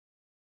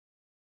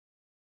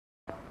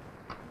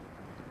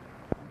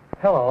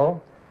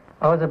Hello.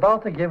 I was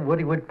about to give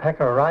Woody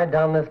Woodpecker a ride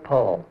down this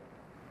pole.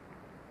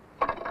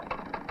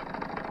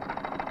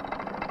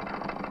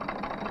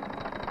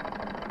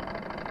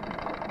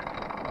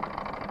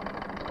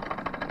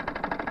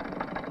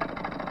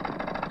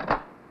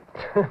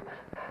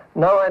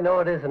 Now I know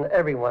it isn't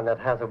everyone that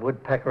has a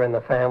woodpecker in the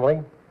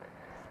family.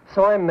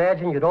 So I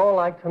imagine you'd all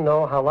like to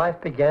know how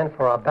life began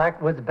for our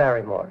backwoods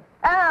Barrymore.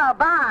 Oh,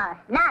 boss,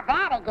 not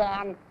that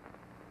again.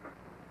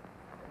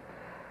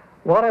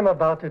 What I'm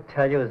about to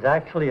tell you is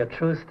actually a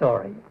true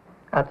story.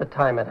 At the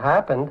time it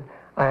happened,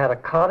 I had a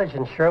cottage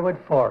in Sherwood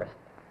Forest,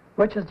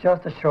 which is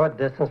just a short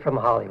distance from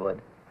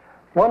Hollywood.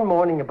 One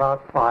morning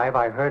about 5,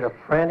 I heard a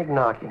frantic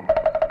knocking.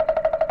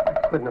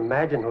 I couldn't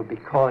imagine who'd be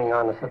calling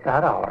on us at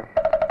that hour.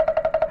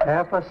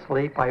 Half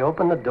asleep, I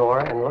opened the door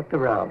and looked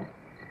around.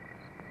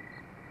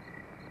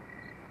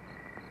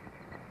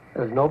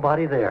 There was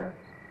nobody there.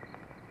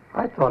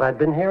 I thought I'd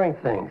been hearing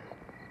things,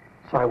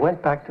 so I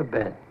went back to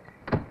bed.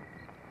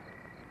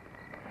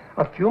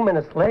 A few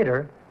minutes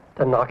later,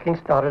 the knocking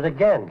started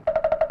again.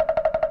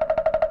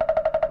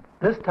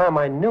 This time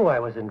I knew I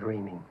wasn't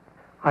dreaming.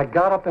 I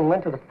got up and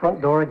went to the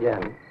front door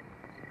again.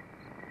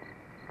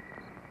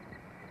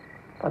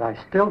 But I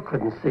still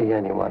couldn't see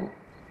anyone.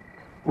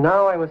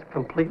 Now I was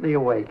completely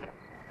awake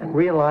and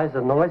realized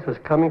the noise was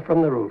coming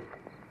from the roof.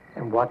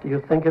 And what do you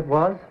think it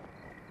was?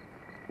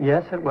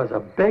 Yes, it was a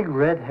big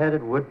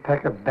red-headed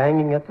woodpecker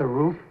banging at the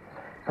roof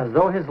as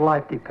though his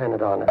life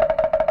depended on it.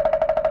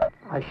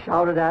 I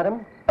shouted at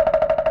him,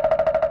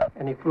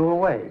 and he flew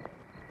away.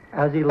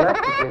 As he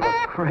left, he gave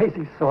a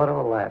crazy sort of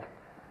a laugh.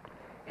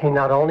 He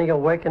not only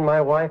awakened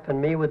my wife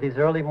and me with his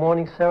early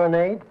morning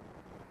serenade,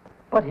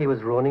 but he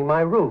was ruining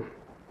my roof.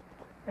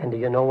 And do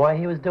you know why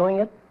he was doing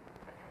it?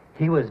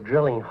 He was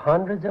drilling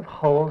hundreds of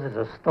holes as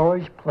a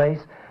storage place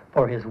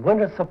for his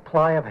winter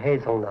supply of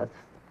hazelnuts.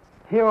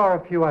 Here are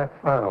a few I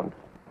found.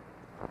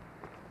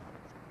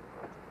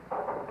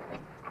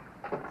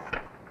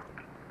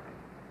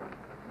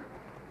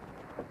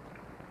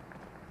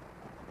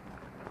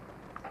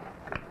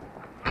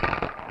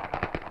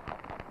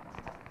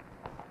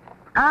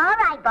 All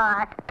right,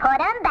 boss. Put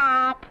 'em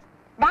back.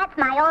 That's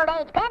my old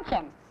age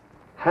pension.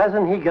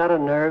 Hasn't he got a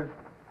nerve?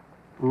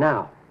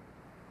 Now,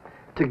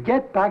 to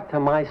get back to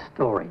my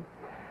story,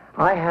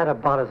 I had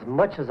about as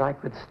much as I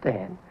could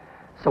stand.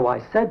 So I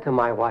said to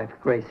my wife,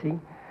 Gracie,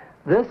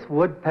 this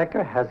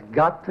woodpecker has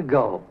got to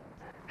go.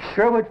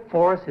 Sherwood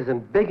Forest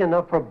isn't big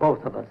enough for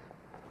both of us.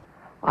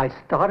 I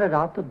started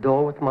out the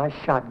door with my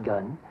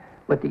shotgun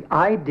with the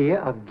idea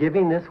of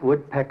giving this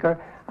woodpecker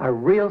a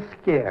real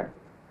scare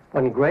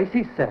when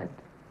Gracie said,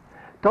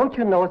 don't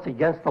you know it's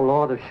against the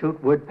law to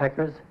shoot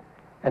woodpeckers?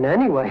 And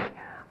anyway,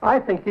 I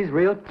think he's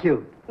real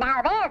cute. Now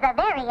there's a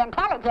very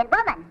intelligent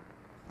woman.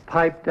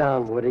 Pipe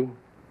down, Woody.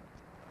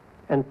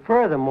 And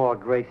furthermore,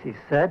 Gracie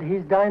said,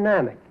 he's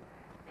dynamic.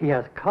 He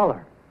has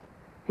color.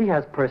 He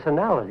has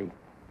personality.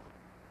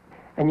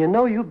 And you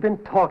know you've been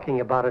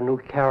talking about a new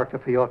character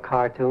for your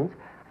cartoons.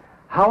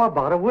 How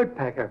about a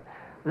woodpecker?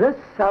 This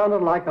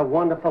sounded like a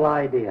wonderful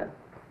idea.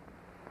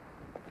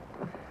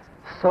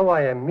 So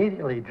I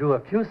immediately drew a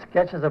few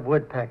sketches of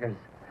woodpeckers.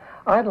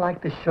 I'd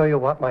like to show you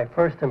what my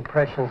first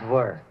impressions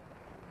were.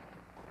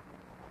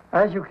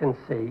 As you can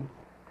see,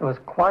 there was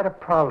quite a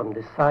problem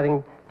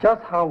deciding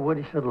just how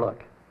Woody should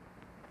look.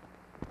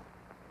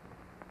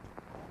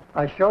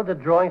 I showed the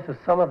drawings to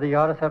some of the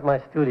artists at my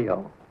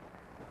studio.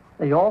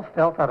 They all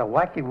felt that a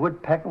wacky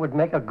woodpecker would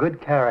make a good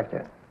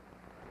character.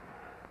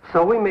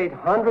 So we made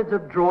hundreds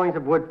of drawings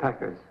of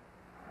woodpeckers.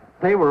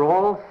 They were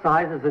all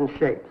sizes and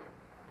shapes.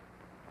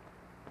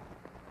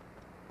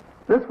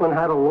 This one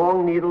had a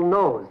long needle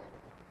nose.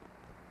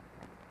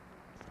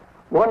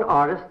 One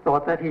artist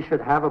thought that he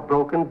should have a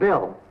broken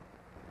bill.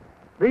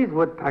 These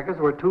woodpeckers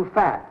were too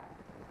fat.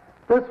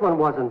 This one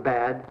wasn't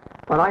bad,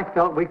 but I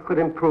felt we could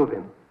improve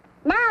him.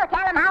 Now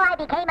tell him how I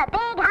became a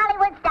big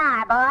Hollywood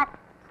star, boss.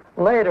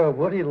 Later,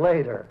 Woody,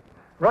 later.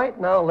 Right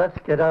now, let's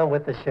get on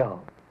with the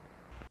show.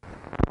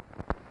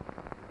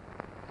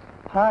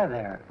 Hi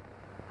there.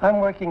 I'm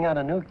working on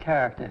a new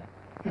character.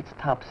 It's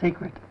top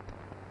secret,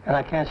 and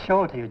I can't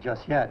show it to you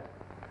just yet.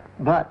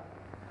 But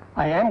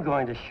I am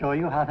going to show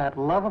you how that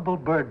lovable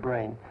bird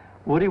brain,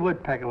 Woody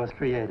Woodpecker, was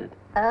created.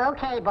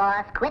 Okay,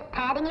 boss. Quit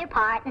padding your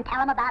part and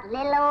tell him about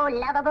little old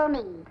lovable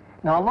me.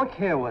 Now, look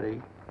here,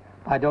 Woody.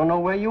 I don't know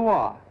where you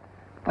are,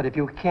 but if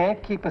you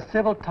can't keep a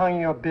civil tongue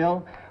in your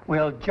bill,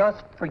 we'll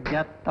just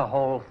forget the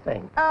whole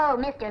thing. Oh,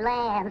 Mr.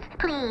 Lantz,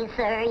 please,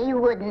 sir, you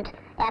wouldn't.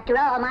 After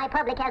all, my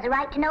public has a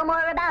right to know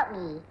more about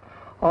me.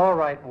 All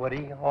right,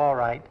 Woody, all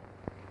right.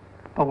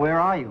 But where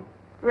are you?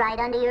 Right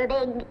under your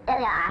big,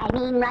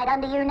 right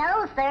under your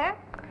nose, sir.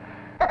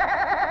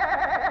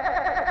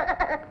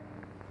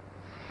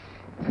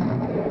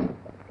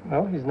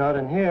 Well, he's not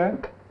in here.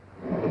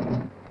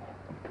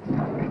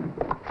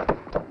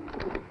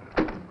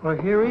 Or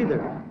here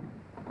either.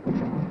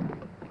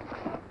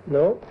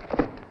 No.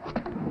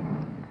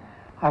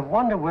 I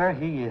wonder where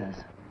he is.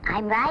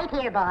 I'm right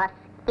here, boss.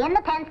 In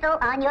the pencil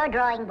on your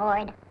drawing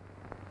board.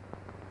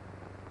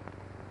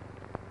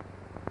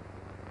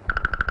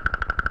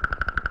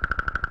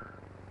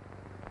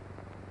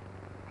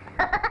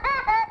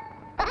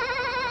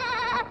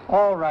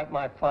 All right,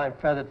 my fine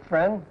feathered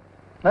friend.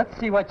 Let's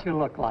see what you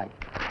look like.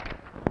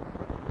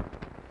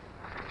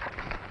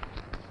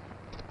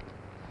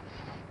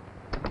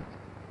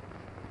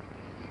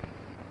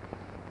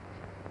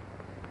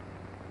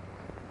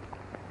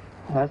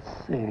 Let's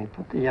see,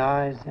 put the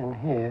eyes in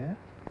here.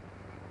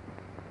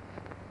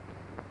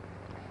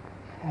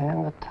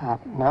 And the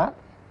top knot.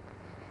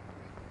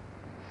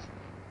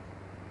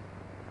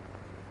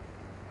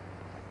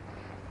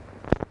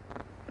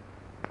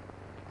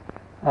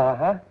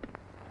 Uh-huh.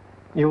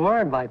 You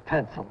were my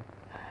pencil.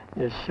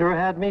 You sure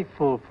had me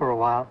fooled for a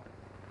while.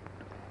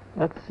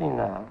 Let's see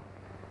now.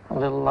 A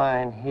little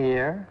line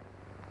here.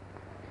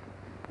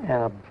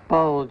 And a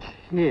bulge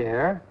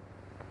here.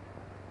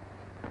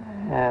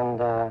 And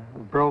a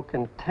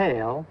broken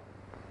tail.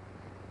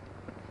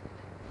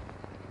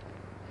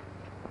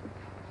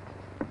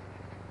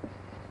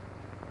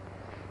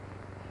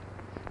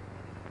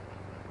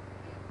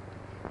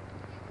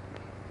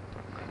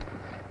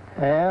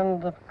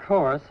 And, of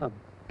course, a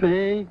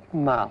big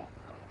mouth.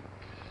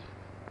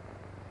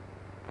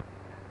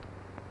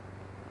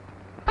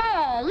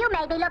 Hey, you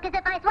made me look as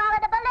if I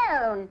swallowed a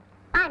balloon.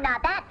 I'm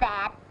not that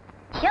fat.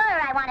 Sure,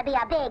 I want to be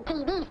a big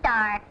TV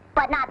star,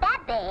 but not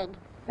that big.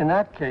 In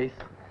that case,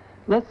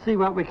 let's see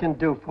what we can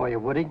do for you,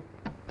 Woody.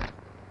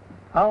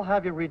 I'll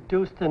have you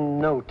reduced in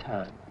no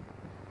time.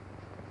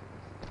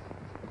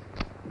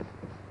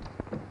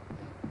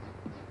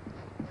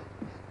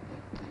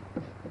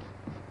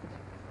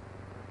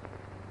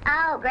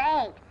 Oh,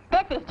 great.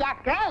 This is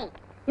just great.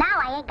 Now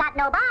I ain't got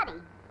no body.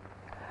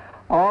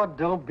 Oh,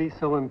 don't be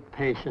so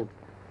impatient.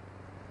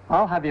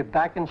 I'll have you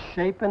back in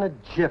shape in a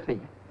jiffy.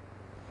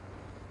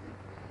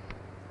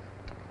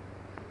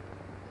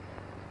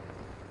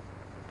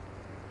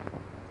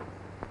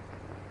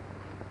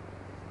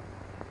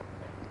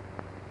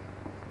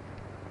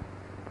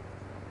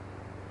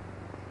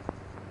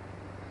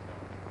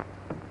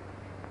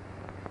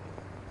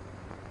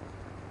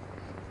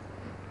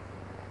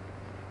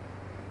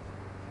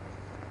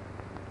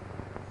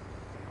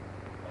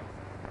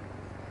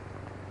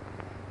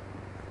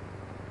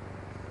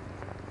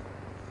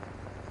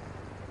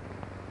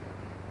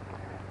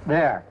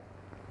 There.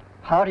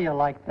 How do you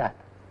like that?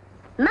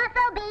 Muscle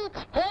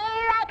Beach, here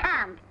I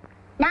come.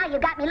 Now you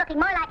got me looking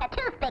more like a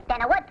toothpick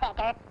than a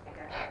woodpecker.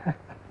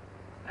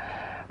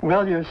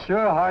 Well, you're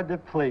sure hard to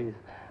please.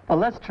 But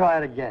let's try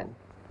it again.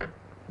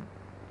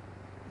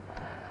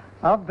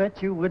 I'll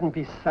bet you wouldn't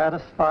be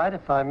satisfied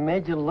if I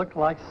made you look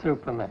like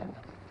Superman.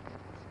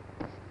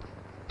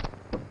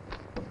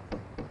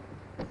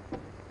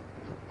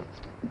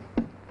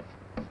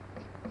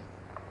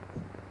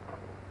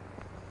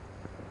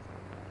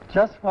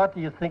 Just what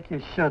do you think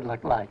you should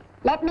look like?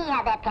 Let me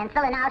have that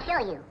pencil and I'll show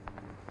you.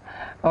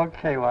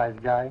 Okay, wise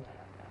guy.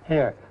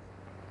 Here.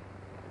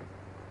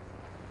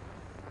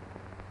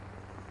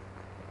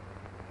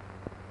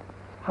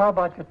 How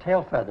about your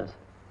tail feathers?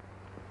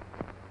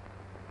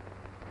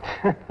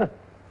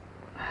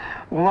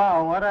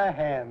 Wow, what a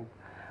hand.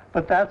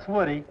 But that's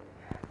Woody,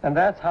 and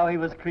that's how he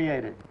was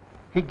created.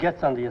 He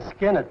gets under your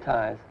skin at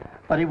times,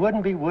 but he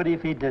wouldn't be Woody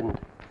if he didn't.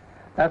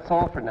 That's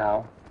all for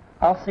now.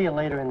 I'll see you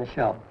later in the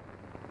show.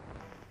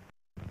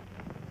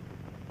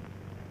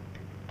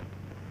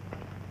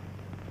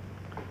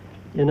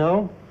 You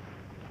know,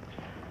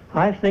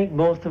 I think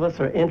most of us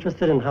are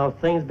interested in how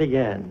things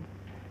began.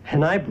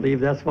 And I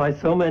believe that's why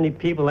so many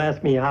people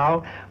ask me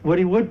how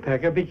Woody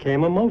Woodpecker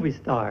became a movie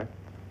star.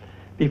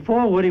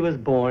 Before Woody was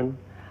born,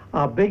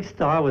 our big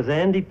star was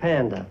Andy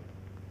Panda.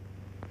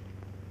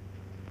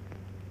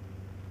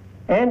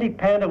 Andy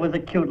Panda was a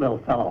cute little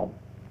fellow.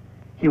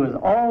 He was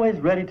always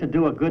ready to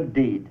do a good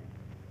deed.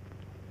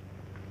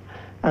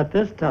 At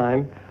this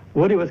time,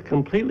 Woody was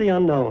completely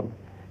unknown,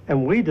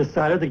 and we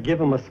decided to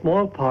give him a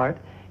small part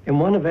in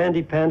one of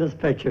Andy Panda's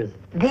pictures.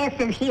 This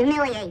is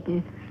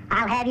humiliating.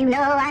 I'll have you know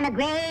I'm a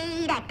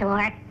great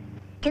actor.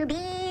 To be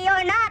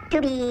or not to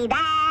be,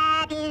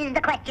 that is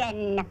the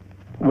question.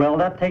 Well,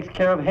 that takes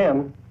care of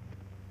him.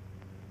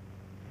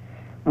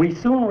 We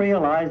soon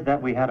realized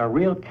that we had a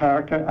real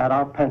character at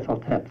our pencil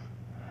tips.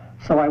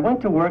 So I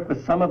went to work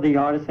with some of the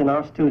artists in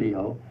our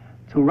studio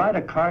to write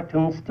a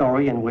cartoon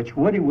story in which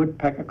Woody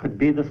Woodpecker could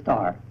be the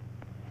star.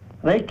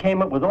 They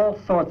came up with all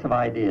sorts of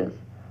ideas.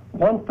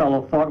 One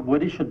fellow thought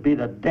Woody should be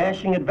the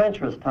dashing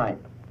adventurous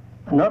type.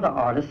 Another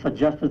artist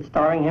suggested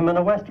starring him in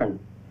a Western.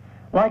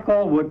 Like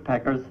all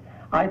woodpeckers,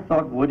 I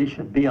thought Woody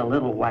should be a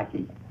little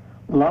wacky,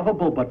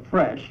 lovable but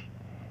fresh,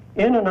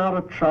 in and out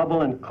of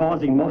trouble and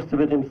causing most of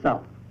it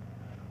himself.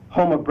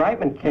 Homer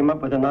Brightman came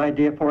up with an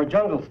idea for a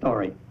jungle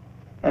story.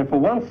 And for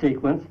one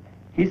sequence,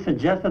 he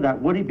suggested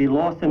that Woody be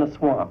lost in a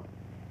swamp.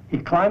 He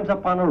climbs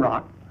up on a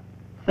rock,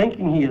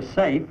 thinking he is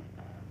safe,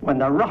 when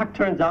the rock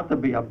turns out to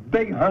be a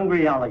big,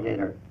 hungry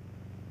alligator.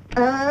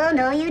 Oh,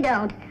 no, you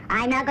don't.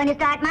 I'm not going to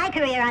start my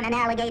career on an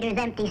alligator's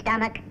empty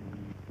stomach.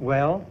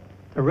 Well,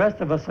 the rest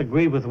of us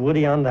agreed with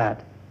Woody on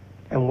that.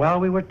 And while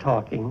we were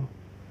talking,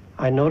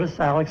 I noticed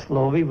Alex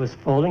Lovey was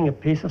folding a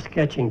piece of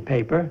sketching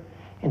paper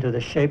into the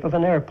shape of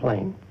an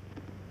airplane.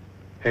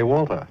 Hey,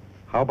 Walter,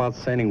 How about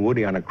sending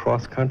Woody on a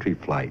cross-country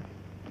flight?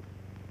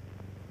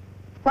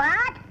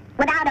 What?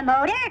 Without a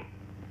motor?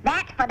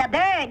 That's for the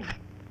birds.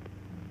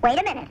 Wait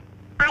a minute.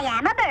 I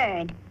am a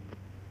bird.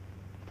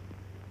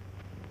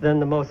 Then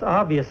the most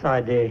obvious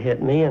idea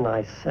hit me, and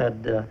I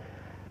said,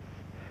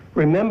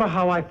 remember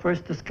how I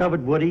first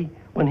discovered Woody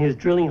when he was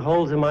drilling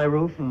holes in my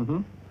roof?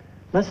 Mm-hmm.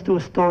 Let's do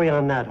a story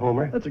on that,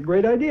 Homer. That's a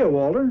great idea,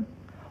 Walter.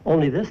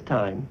 Only this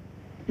time,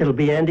 it'll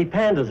be Andy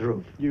Panda's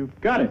roof. You've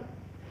got it.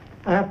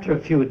 After a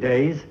few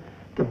days,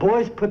 the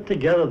boys put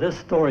together this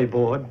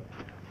storyboard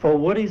for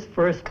Woody's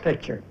first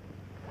picture.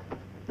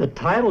 The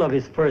title of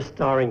his first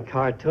starring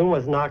cartoon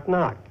was Knock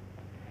Knock,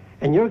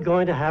 and you're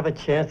going to have a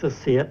chance to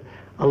see it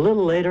a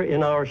little later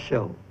in our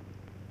show.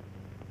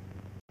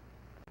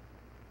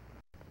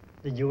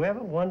 Did you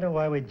ever wonder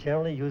why we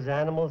generally use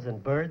animals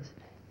and birds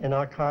in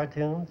our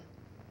cartoons?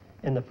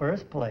 In the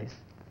first place,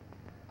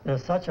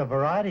 there's such a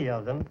variety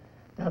of them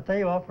that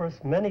they offer us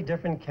many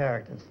different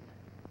characters,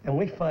 and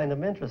we find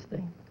them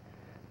interesting.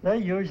 They're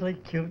usually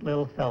cute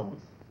little fellows.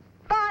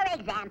 For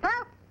example?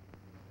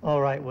 All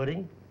right,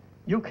 Woody,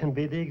 you can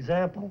be the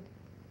example.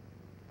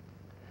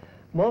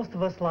 Most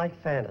of us like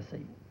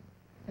fantasy,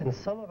 and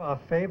some of our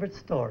favorite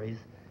stories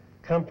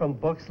come from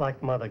books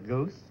like Mother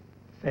Goose,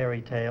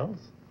 fairy tales,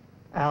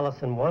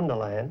 Alice in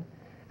Wonderland,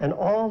 and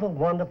all the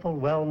wonderful,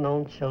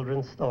 well-known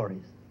children's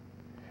stories.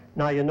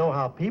 Now, you know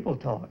how people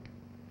talk,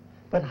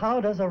 but how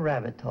does a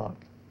rabbit talk?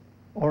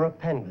 Or a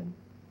penguin?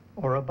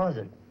 Or a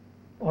buzzard?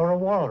 Or a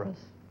walrus?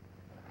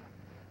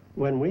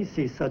 When we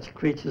see such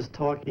creatures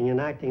talking and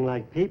acting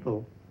like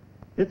people,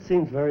 it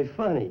seems very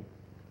funny.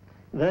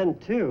 Then,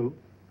 too,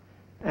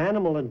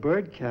 animal and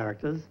bird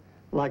characters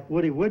like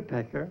Woody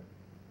Woodpecker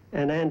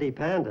and Andy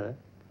Panda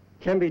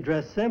can be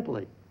dressed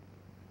simply,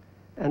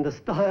 and the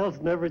styles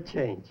never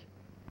change.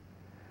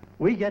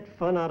 We get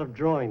fun out of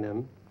drawing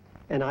them,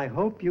 and I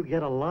hope you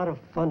get a lot of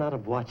fun out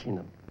of watching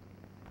them.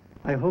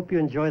 I hope you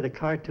enjoy the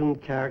cartoon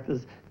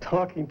characters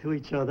talking to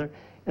each other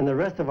and the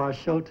rest of our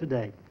show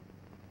today.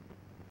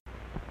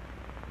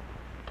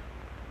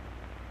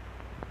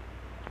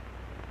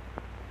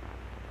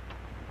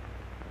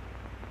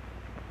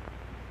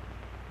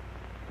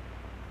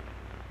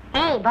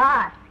 Hey,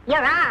 boss,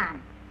 you're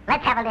on.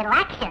 Let's have a little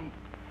action.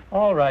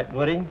 All right,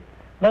 Woody.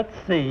 Let's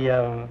see,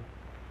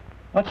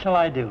 what shall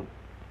I do?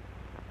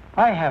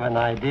 I have an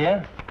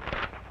idea.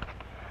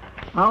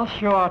 I'll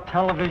show our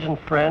television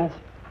friends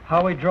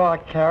how we draw our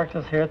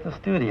characters here at the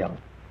studio.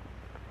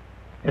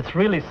 It's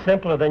really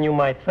simpler than you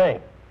might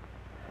think.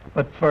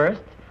 But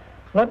first,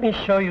 let me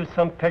show you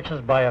some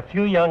pictures by a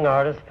few young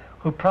artists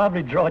who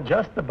probably draw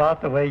just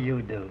about the way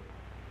you do.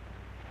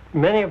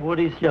 Many of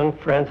Woody's young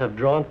friends have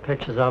drawn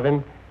pictures of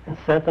him and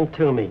sent them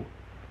to me.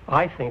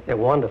 I think they're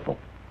wonderful.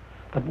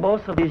 But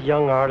most of these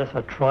young artists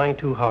are trying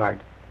too hard.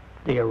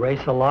 They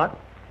erase a lot,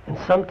 and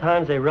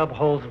sometimes they rub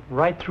holes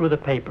right through the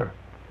paper.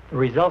 The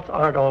results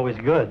aren't always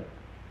good.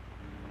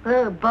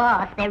 Oh,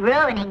 boss, they're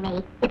ruining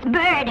me. It's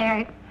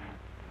murder.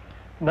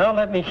 Now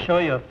let me show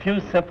you a few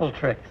simple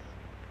tricks.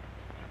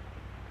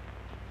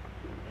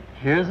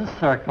 Here's a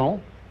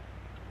circle,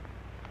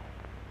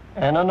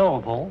 and an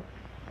oval,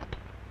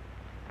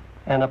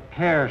 and a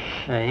pear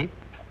shape,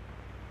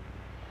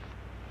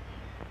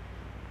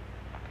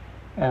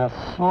 and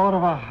a sort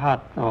of a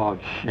hot dog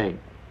shape.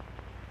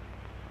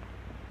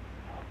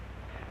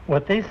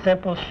 With these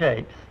simple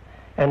shapes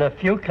and a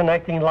few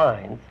connecting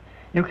lines,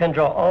 you can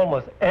draw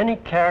almost any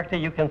character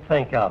you can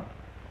think of.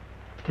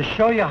 To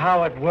show you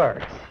how it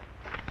works,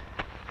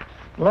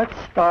 let's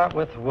start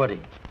with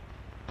Woody.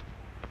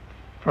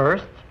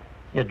 First,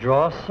 you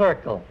draw a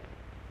circle.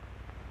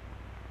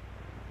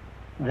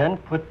 Then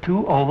put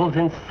two ovals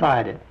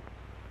inside it.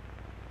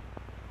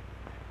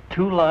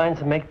 Two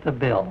lines make the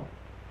bill.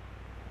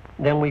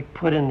 Then we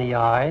put in the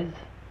eyes,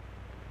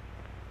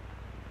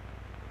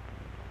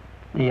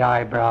 the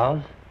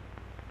eyebrows,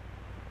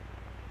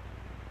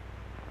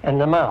 and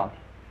the mouth.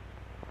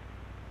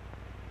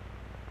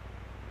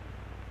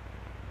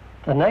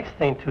 The next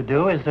thing to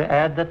do is to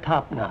add the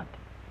top knot.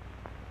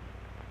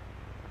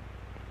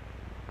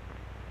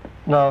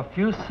 Now a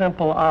few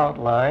simple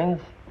outlines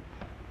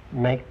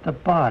make the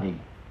body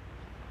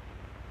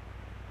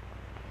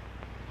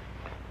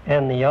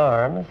and the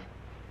arms,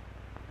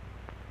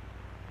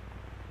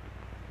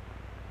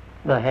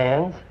 the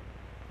hands,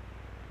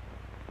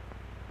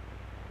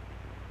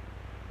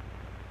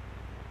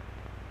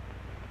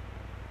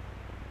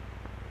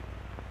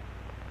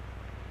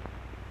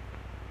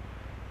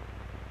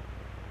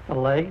 the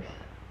legs.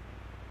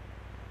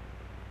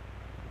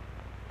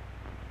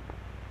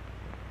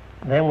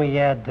 Then we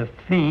add the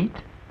feet.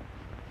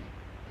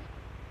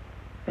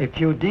 A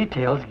few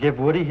details give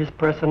Woody his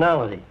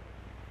personality.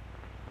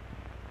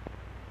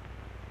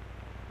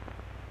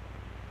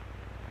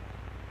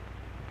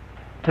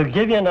 To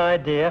give you an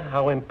idea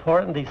how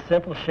important these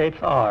simple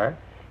shapes are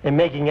in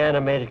making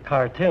animated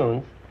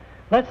cartoons,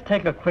 let's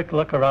take a quick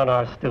look around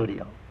our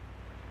studio.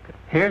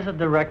 Here's a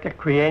director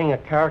creating a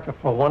character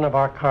for one of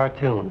our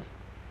cartoons.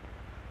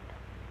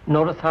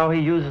 Notice how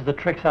he uses the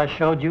tricks I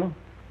showed you?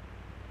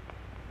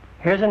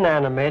 Here's an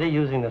animator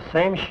using the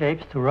same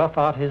shapes to rough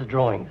out his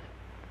drawings.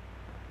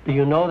 Do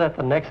you know that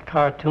the next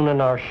cartoon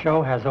in our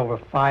show has over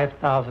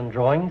 5,000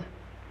 drawings?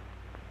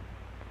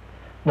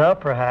 Now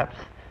perhaps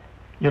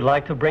you'd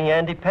like to bring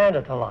Andy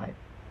Panda to life.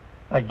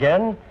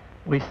 Again,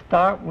 we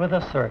start with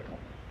a circle.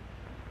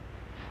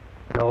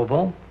 An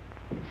oval.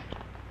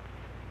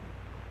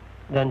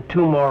 Then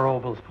 2 more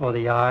ovals for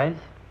the eyes.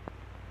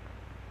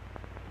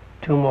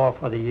 2 more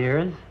for the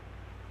ears.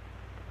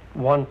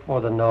 1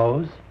 for the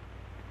nose.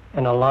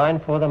 And a line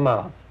for the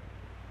mouth.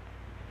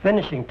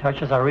 Finishing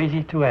touches are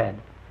easy to add.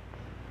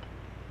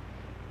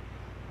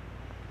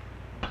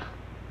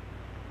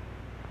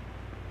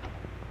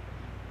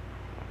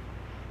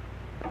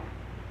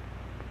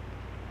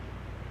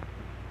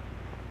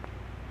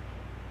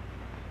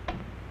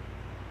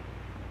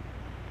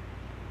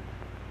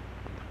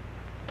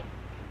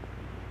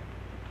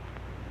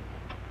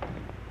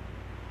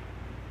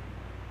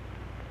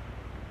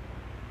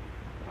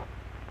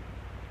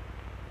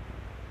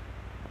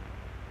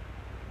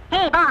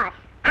 Hey, boss,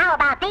 how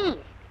about these?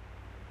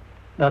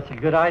 That's a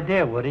good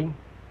idea, Woody.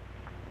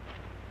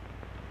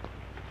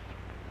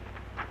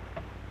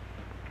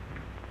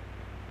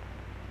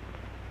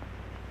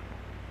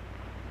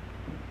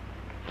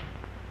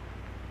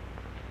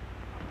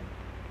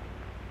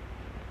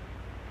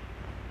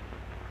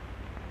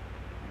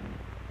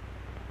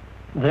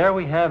 There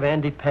we have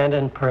Andy Panda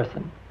in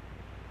person.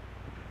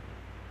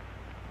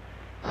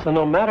 So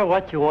no matter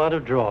what you want to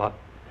draw,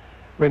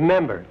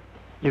 remember,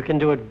 you can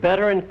do it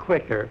better and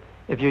quicker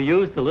if you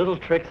use the little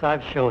tricks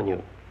I've shown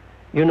you.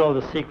 You know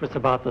the secrets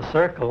about the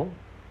circle,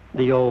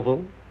 the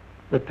oval,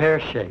 the pear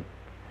shape.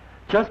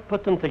 Just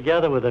put them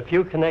together with a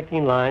few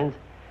connecting lines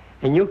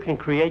and you can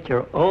create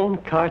your own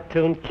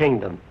cartoon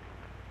kingdom.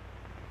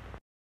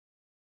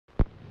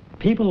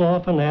 People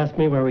often ask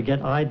me where we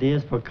get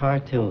ideas for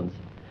cartoons.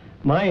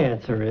 My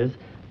answer is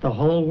the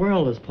whole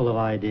world is full of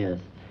ideas.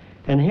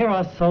 And here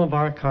are some of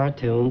our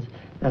cartoons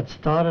that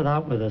started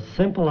out with a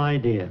simple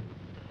idea.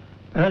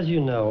 As you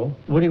know,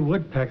 Woody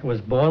Woodpecker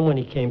was born when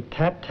he came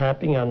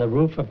tap-tapping on the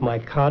roof of my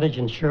cottage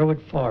in Sherwood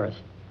Forest.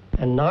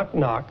 And knock,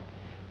 knock,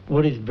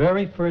 Woody's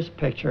very first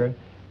picture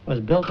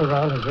was built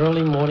around his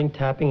early morning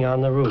tapping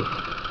on the roof.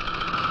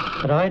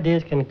 But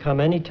ideas can come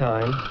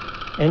anytime,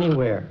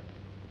 anywhere.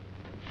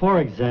 For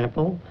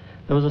example,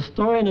 there was a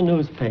story in the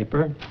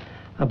newspaper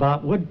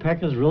about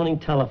woodpeckers ruining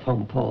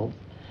telephone poles.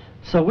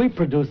 So we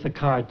produced a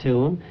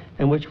cartoon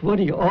in which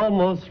Woody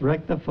almost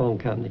wrecked the phone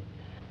company.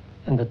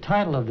 And the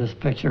title of this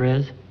picture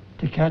is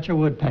To Catch a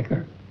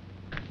Woodpecker.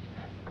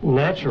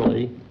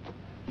 Naturally,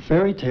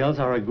 fairy tales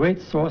are a great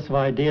source of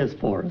ideas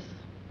for us.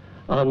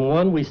 On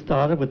one, we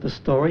started with the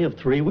story of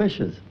 3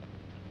 wishes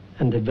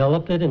and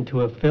developed it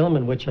into a film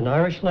in which an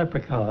Irish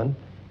leprechaun,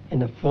 in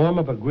the form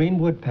of a green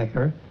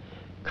woodpecker,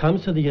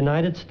 comes to the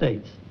United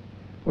States,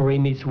 where he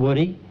meets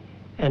Woody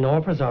and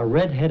offers our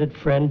red-headed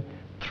friend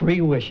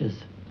 3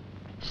 wishes.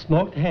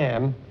 Smoked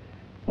ham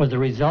was the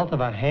result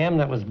of a ham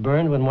that was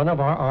burned when one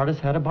of our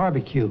artists had a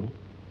barbecue.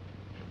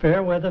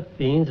 Fairweather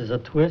Fiends is a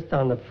twist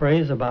on the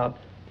phrase about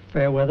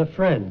Fairweather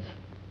Friends.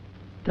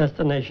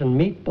 Destination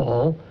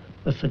Meatball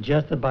was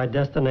suggested by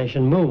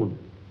Destination Moon.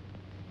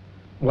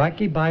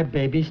 Wacky Bye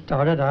Baby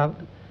started out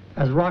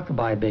as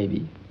Rockabye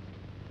Baby.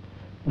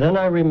 Then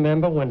I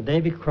remember when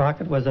Davy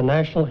Crockett was a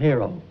national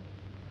hero.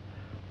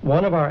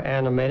 One of our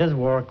animators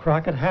wore a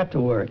Crockett hat to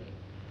work,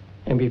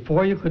 and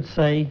before you could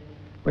say,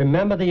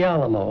 "Remember the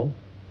Alamo,"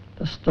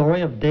 the story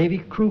of Davy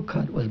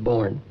Crewcut was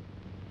born.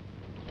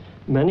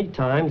 Many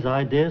times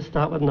ideas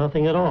start with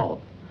nothing at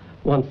all.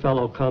 One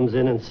fellow comes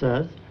in and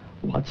says,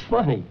 "What's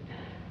funny?"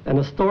 And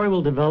the story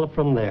will develop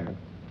from there.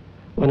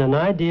 When an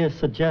idea is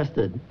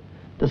suggested,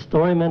 the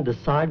storymen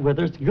decide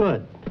whether it's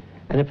good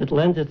and if it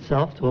lends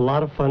itself to a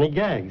lot of funny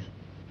gags.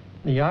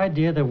 The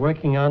idea they're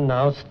working on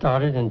now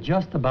started in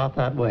just about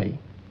that way.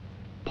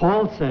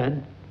 Paul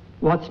said,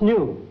 "What's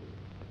new?"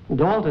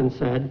 Dalton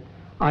said,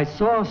 "I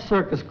saw a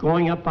circus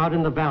going up out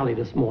in the valley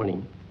this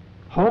morning."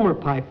 Homer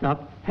piped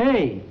up,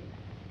 "Hey,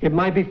 it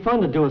might be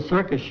fun to do a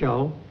circus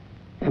show."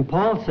 And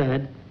Paul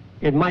said,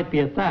 "It might be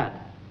at that.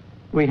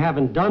 We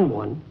haven't done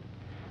one.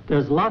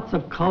 There's lots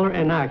of color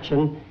and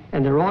action,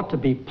 and there ought to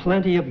be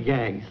plenty of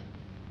gags."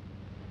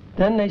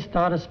 Then they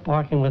started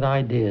sparking with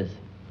ideas.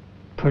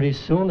 Pretty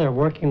soon they're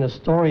working the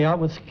story out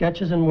with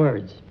sketches and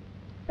words,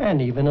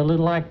 and even a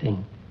little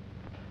acting.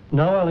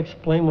 Now I'll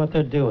explain what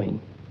they're doing.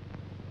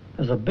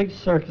 There's a big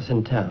circus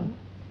in town.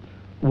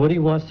 Woody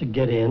wants to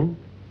get in,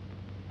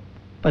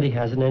 but he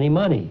hasn't any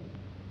money.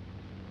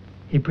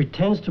 He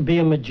pretends to be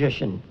a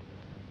magician.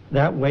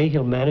 That way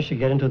he'll manage to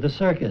get into the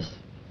circus,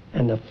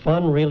 and the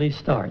fun really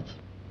starts.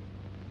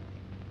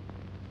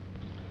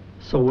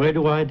 So where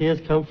do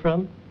ideas come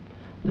from?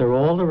 They're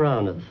all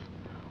around us.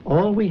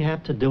 All we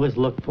have to do is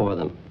look for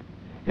them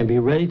and be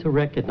ready to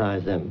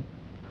recognize them.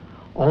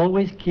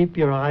 Always keep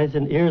your eyes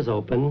and ears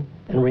open,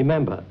 and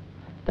remember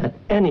that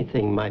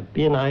anything might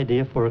be an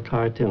idea for a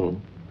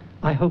cartoon.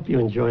 I hope you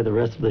enjoy the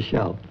rest of the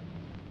show.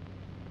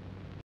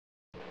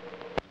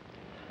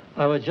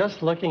 I was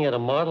just looking at a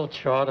model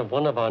chart of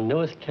one of our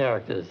newest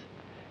characters.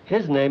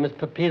 His name is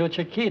Pepito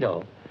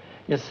Chiquito.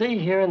 You see,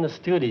 here in the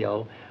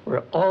studio,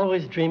 we're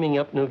always dreaming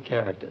up new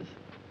characters.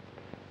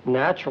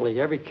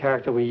 Naturally, every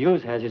character we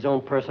use has his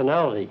own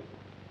personality.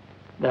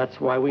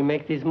 That's why we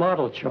make these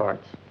model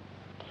charts.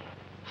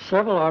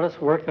 Several artists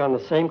work on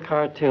the same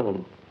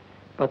cartoon,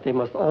 but they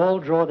must all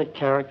draw the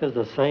characters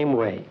the same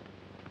way.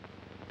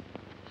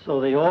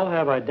 So they all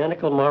have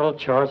identical model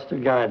charts to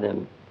guide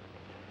them.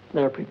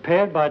 They're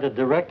prepared by the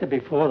director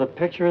before the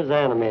picture is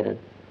animated.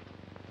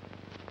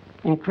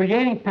 In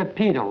creating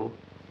Pepito,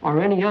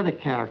 or any other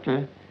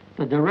character,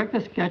 the director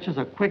sketches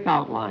a quick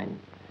outline.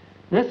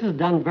 This is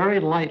done very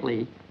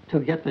lightly to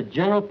get the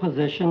general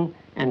position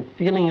and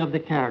feeling of the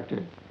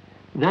character.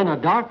 Then a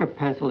darker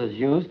pencil is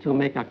used to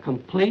make a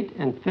complete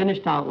and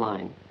finished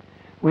outline.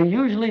 We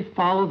usually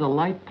follow the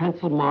light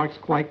pencil marks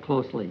quite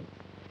closely,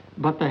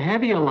 but the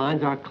heavier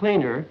lines are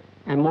cleaner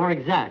and more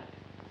exact.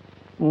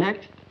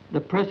 Next, the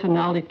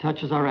personality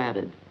touches are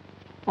added.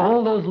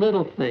 All those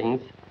little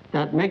things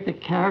that make the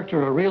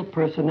character a real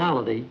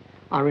personality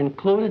are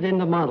included in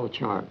the model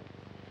chart.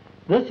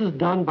 This is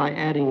done by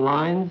adding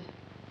lines,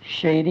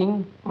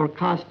 shading, or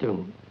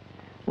costume.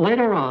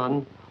 Later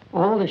on,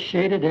 all the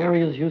shaded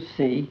areas you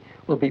see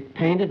will be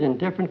painted in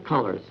different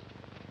colors.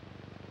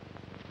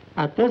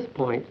 At this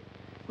point,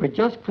 we're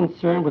just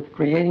concerned with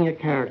creating a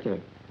character.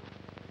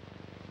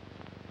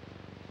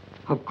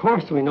 Of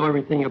course, we know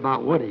everything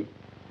about Woody,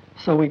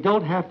 so we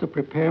don't have to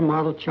prepare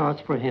model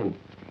charts for him.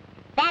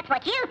 That's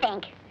what you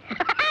think.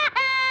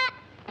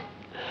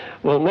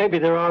 Well, maybe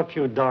there are a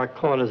few dark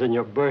corners in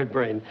your bird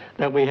brain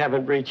that we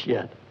haven't reached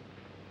yet.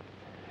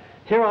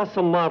 Here are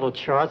some model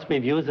charts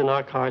we've used in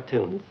our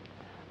cartoons.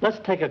 Let's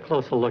take a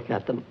closer look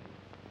at them.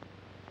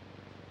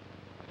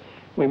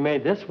 We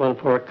made this one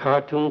for a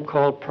cartoon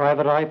called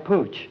Private Eye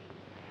Pooch.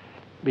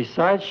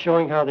 Besides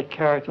showing how the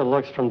character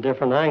looks from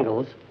different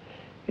angles,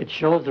 it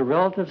shows the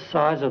relative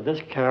size of this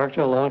character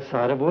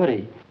alongside of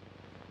Woody.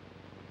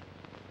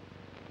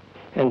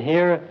 And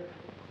here,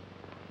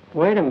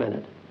 wait a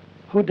minute,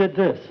 who did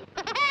this?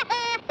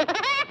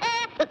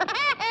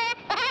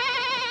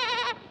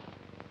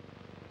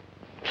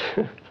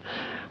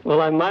 Well,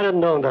 I might have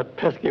known that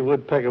pesky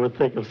woodpecker would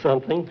think of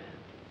something.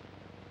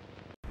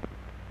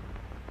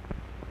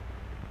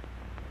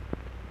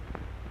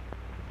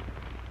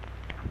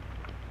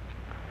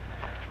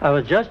 I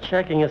was just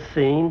checking a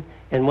scene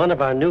in one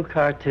of our new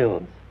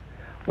cartoons.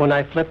 When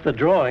I flip the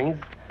drawings,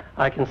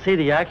 I can see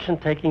the action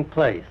taking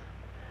place.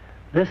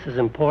 This is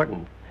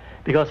important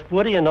because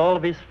Woody and all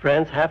of his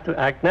friends have to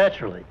act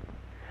naturally,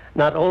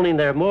 not only in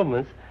their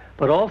movements,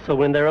 but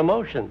also in their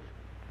emotions.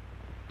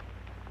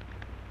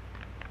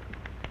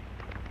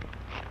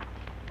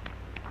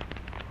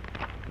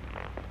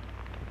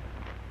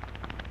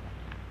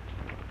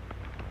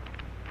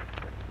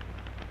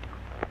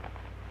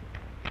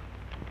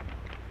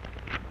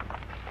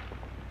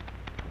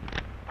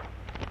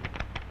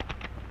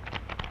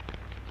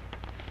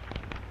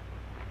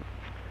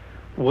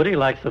 Woody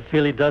likes to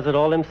feel he does it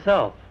all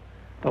himself,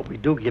 but we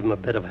do give him a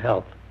bit of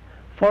help.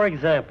 For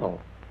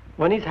example,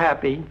 when he's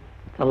happy,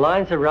 the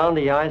lines around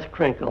the eyes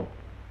crinkle,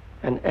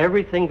 and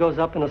everything goes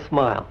up in a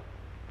smile.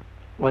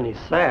 When he's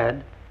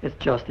sad, it's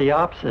just the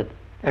opposite.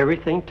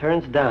 Everything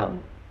turns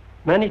down.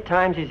 Many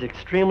times he's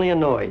extremely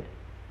annoyed,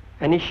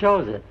 and he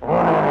shows it.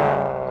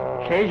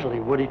 Occasionally,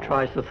 Woody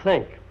tries to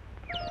think,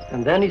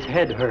 and then his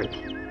head hurts,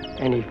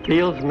 and he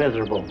feels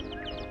miserable.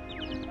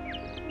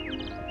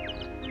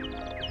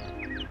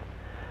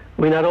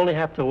 We not only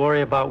have to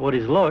worry about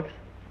Woody's looks,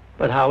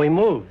 but how he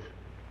moves.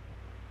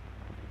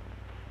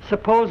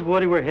 Suppose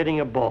Woody were hitting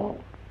a ball.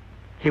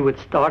 He would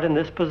start in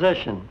this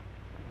position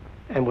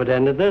and would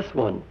end in this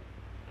one.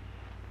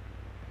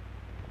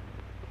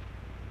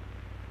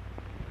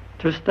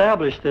 To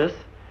establish this,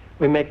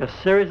 we make a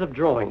series of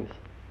drawings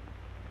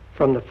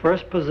from the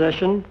first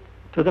position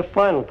to the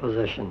final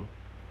position.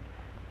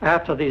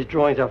 After these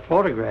drawings are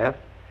photographed,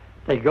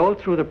 they go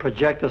through the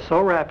projector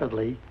so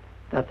rapidly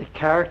that the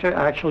character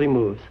actually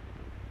moves.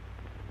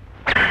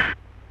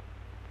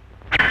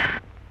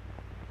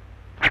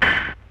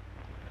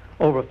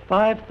 Over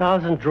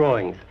 5,000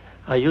 drawings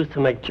are used to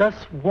make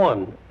just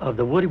one of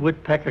the Woody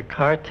Woodpecker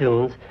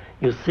cartoons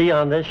you see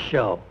on this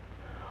show.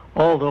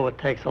 Although it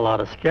takes a lot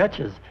of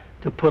sketches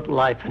to put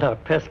life in our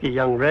pesky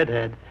young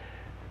redhead,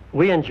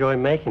 we enjoy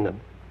making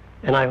them,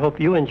 and I hope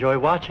you enjoy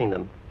watching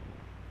them.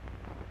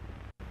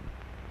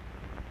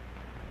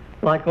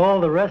 Like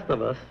all the rest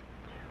of us,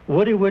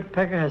 Woody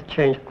Woodpecker has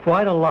changed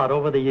quite a lot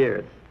over the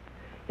years.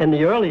 In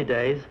the early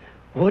days,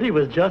 Woody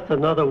was just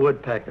another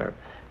woodpecker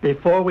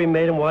before we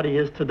made him what he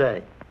is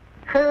today.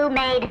 Who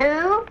made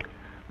who?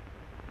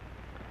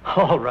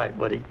 All right,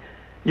 Woody.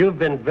 You've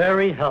been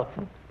very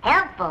helpful.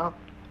 Helpful?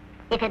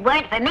 If it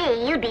weren't for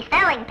me, you'd be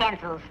selling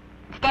pencils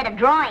instead of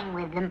drawing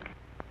with them.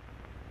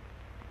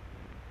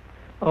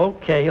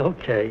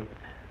 Okay.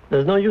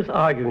 There's no use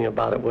arguing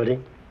about it, Woody.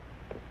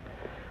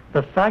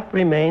 The fact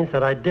remains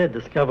that I did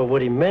discover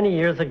Woody many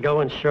years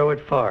ago in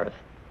Sherwood Forest.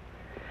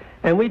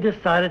 And we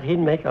decided he'd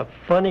make a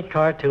funny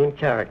cartoon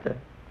character.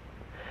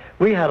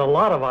 We had a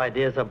lot of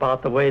ideas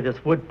about the way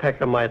this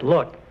woodpecker might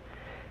look,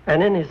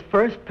 And in his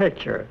first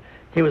picture,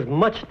 he was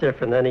much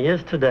different than he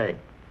is today.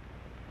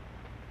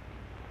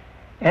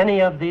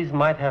 Any of these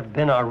might have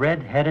been our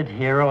red-headed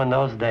hero in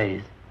those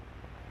days,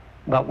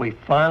 but we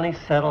finally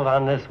settled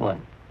on this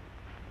one.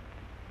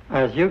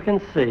 As you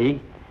can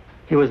see,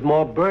 he was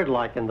more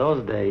bird-like in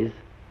those days,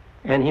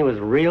 and he was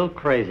real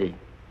crazy.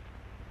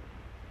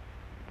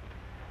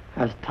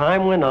 As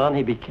time went on,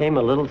 he became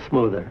a little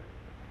smoother,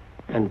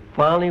 and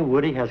finally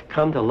Woody has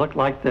come to look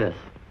like this.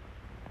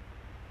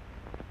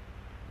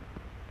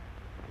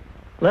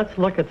 Let's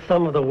look at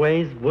some of the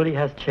ways Woody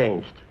has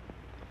changed.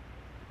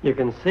 You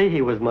can see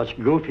he was much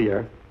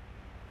goofier,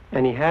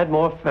 and he had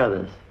more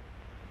feathers.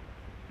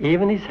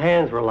 Even his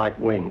hands were like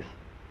wings.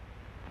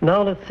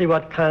 Now let's see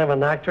what kind of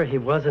an actor he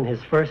was in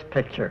his first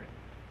picture.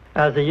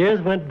 As the years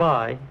went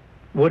by,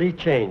 Woody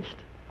changed.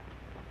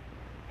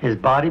 His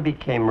body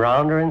became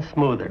rounder and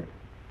smoother.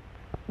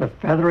 The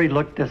feathery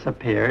look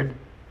disappeared,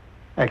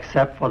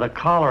 except for the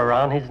collar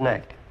around his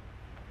neck.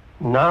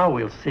 Now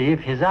we'll see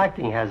if his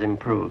acting has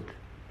improved.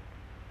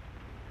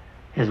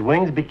 His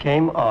wings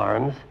became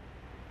arms,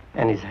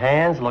 and his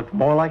hands looked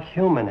more like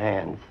human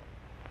hands.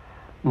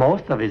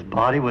 Most of his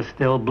body was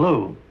still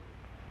blue,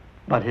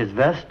 but his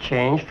vest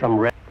changed from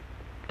red.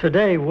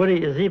 Today,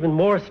 Woody is even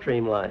more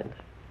streamlined.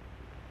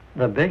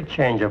 The big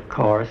change, of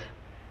course,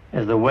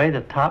 is the way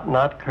the top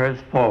knot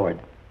curves forward.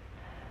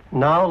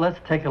 Now let's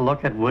take a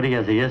look at Woody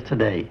as he is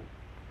today.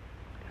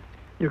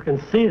 You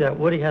can see that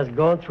Woody has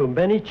gone through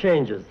many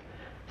changes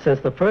since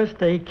the first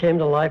day he came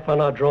to life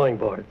on our drawing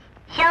boards.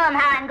 Show him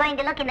how I'm going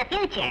to look in the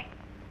future.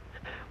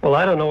 Well,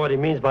 I don't know what he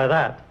means by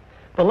that,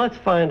 but let's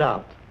find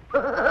out.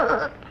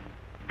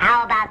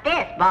 How about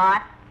this,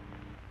 boss?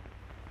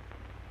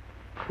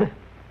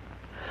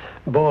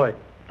 Boy,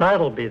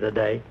 that'll be the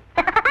day.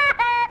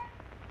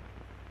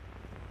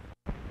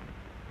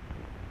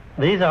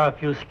 These are a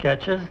few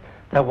sketches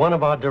that one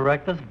of our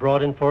directors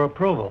brought in for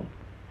approval.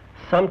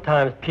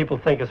 Sometimes people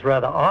think it's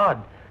rather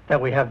odd that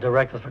we have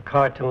directors for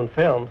cartoon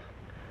films.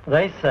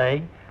 They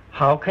say,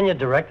 how can you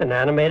direct an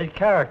animated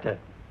character?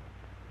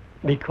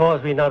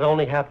 Because we not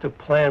only have to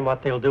plan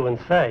what they'll do and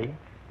say,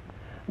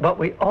 but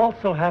we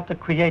also have to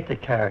create the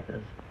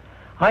characters.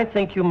 I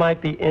think you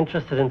might be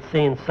interested in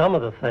seeing some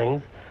of the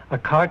things a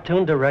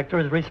cartoon director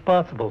is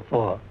responsible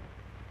for.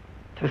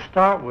 To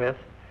start with,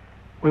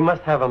 we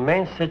must have a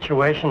main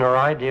situation or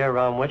idea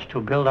around which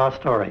to build our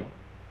story.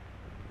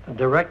 The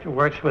director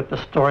works with the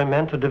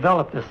storymen to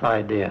develop this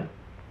idea.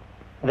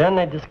 Then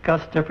they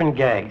discuss different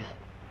gags,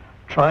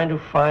 trying to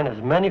find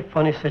as many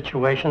funny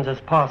situations as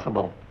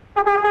possible.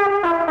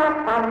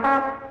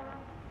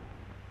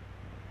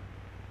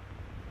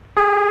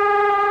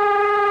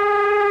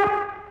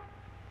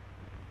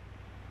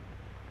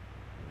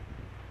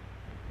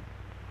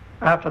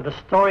 After the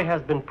story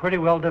has been pretty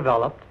well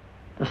developed,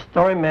 the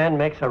storyman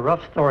makes a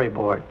rough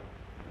storyboard.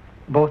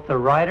 Both the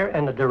writer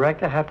and the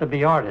director have to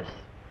be artists,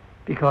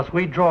 because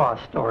we draw our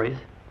stories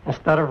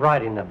instead of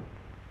writing them.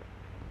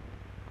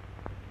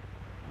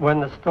 When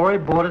the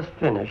storyboard is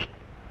finished,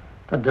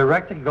 the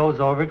director goes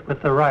over it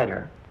with the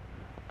writer.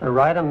 The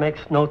writer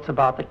makes notes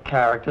about the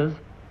characters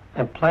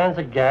and plans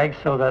a gag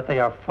so that they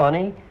are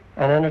funny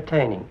and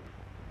entertaining.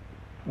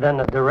 Then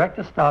the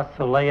director starts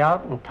to lay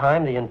out and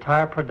time the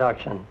entire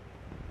production.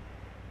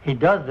 He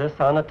does this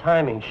on a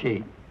timing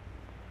sheet.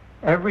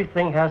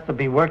 Everything has to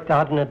be worked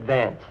out in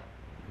advance.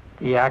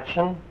 The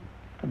action,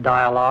 the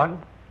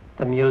dialogue,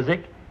 the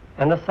music,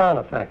 and the sound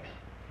effects.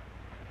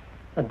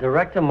 The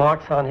director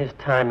marks on his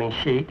timing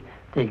sheet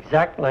the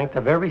exact length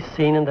of every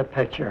scene in the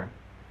picture,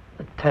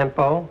 the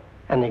tempo,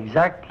 and the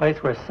exact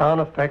place where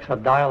sound effects or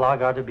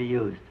dialogue are to be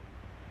used.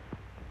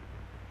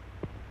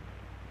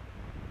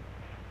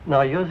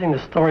 Now, using the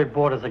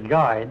storyboard as a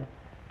guide,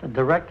 the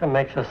director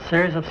makes a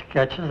series of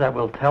sketches that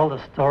will tell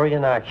the story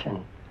in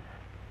action.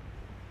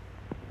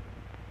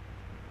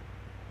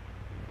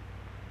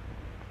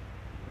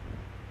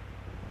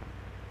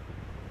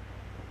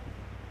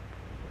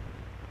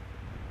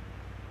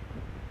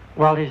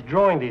 While he's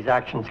drawing these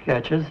action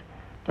sketches,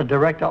 the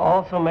director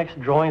also makes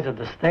drawings of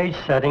the stage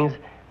settings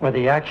where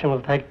the action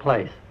will take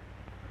place.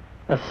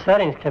 The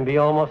settings can be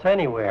almost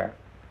anywhere: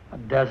 a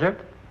desert,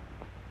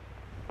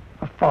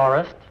 a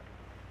forest,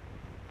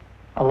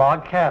 a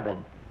log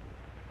cabin,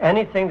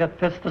 anything that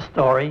fits the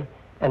story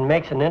and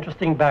makes an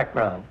interesting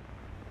background.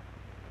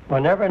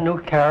 Whenever a new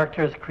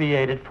character is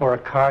created for a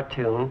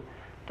cartoon,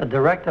 the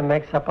director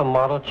makes up a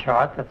model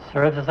chart that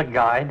serves as a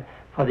guide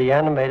for the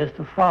animators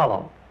to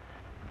follow.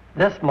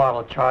 This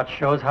model chart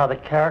shows how the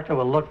character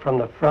will look from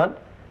the front,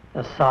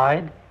 the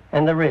side,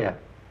 and the rear.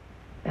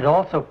 It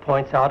also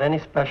points out any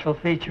special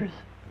features.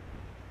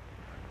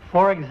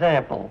 For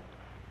example,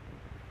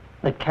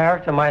 the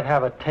character might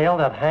have a tail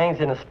that hangs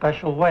in a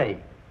special way.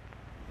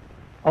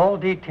 All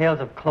details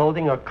of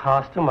clothing or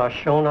costume are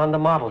shown on the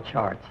model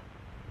charts.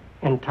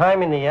 In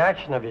timing the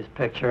action of his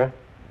picture,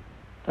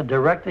 the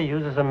director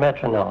uses a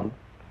metronome.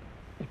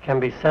 It can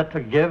be set to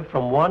give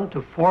from 1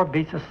 to 4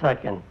 beats a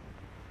second.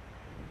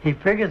 He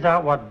figures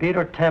out what beat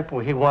or tempo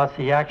he wants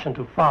the action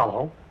to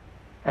follow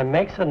and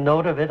makes a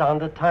note of it on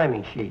the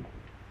timing sheet.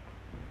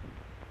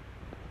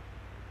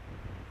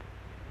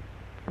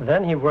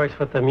 Then he works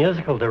with the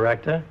musical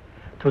director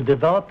to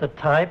develop the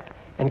type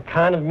and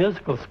kind of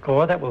musical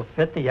score that will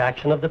fit the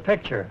action of the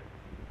picture.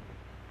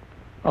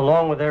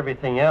 Along with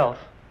everything else,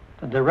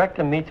 the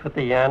director meets with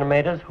the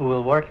animators who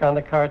will work on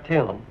the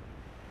cartoon.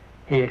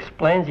 He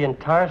explains the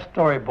entire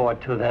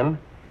storyboard to them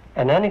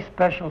and any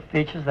special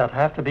features that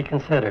have to be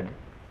considered.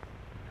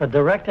 The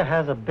director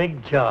has a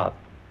big job,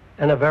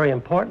 and a very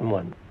important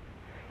one.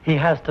 He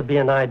has to be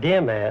an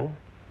idea man,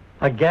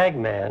 a gag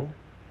man,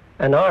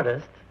 an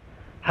artist,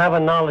 have a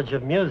knowledge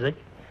of music,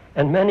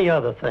 and many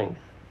other things.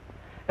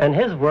 And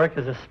his work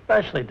is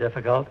especially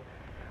difficult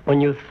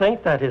when you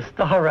think that his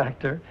star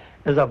actor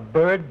is a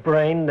bird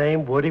brain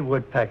named Woody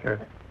Woodpecker.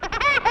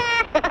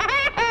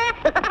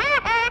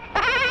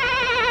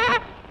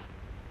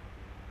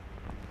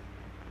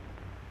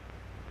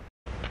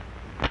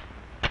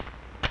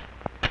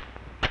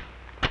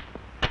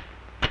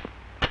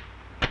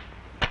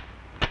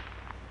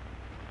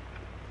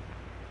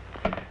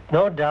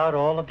 No doubt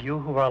all of you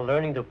who are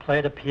learning to play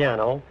the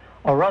piano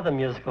or other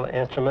musical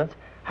instruments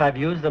have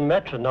used a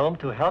metronome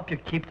to help you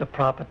keep the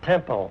proper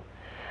tempo.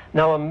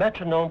 Now, a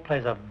metronome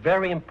plays a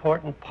very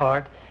important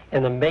part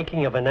in the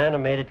making of an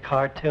animated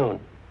cartoon.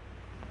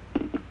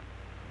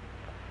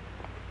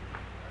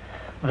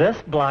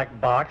 This black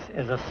box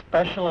is a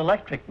special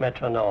electric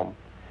metronome.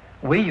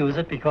 We use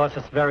it because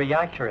it's very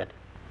accurate.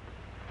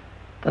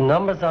 The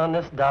numbers on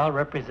this dial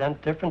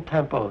represent different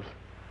tempos.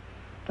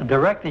 The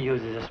director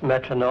uses this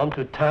metronome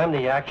to time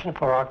the action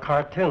for our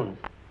cartoons.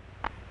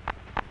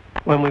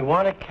 When we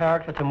want a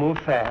character to move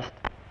fast,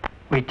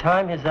 we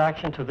time his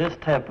action to this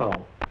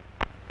tempo.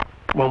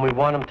 When we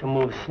want him to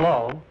move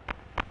slow,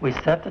 we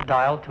set the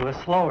dial to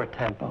a slower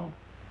tempo.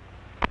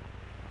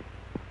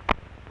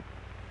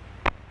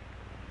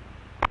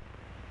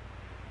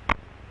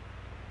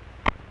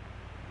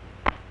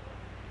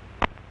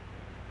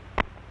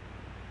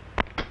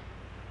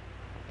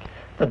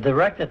 The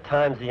director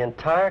times the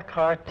entire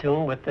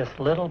cartoon with this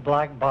little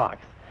black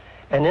box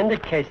and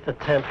indicates the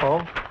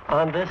tempo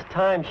on this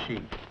time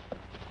sheet.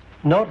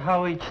 Note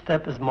how each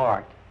step is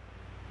marked.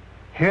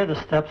 Here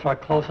the steps are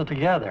closer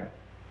together,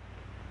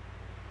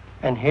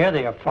 and here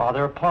they are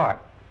farther apart.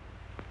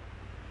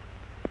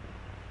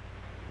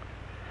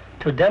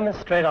 To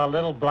demonstrate our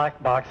little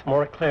black box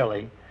more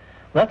clearly,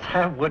 let's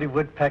have Woody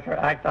Woodpecker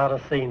act out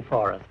a scene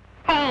for us.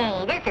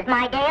 Hey, this is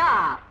my day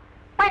off.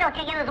 Why don't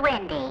you use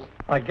Wendy?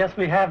 I guess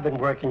we have been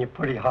working you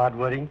pretty hard,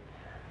 Woody,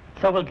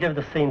 so we'll give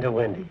the scene to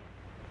Wendy.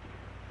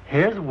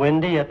 Here's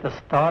Wendy at the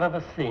start of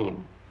a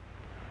scene.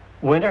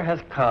 Winter has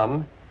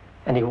come,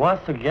 and he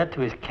wants to get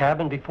to his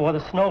cabin before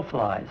the snow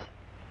flies.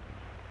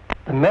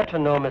 The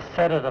metronome is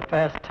set at a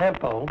fast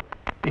tempo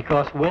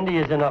because Wendy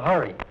is in a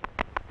hurry.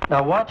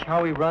 Now watch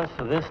how he runs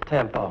to this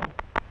tempo.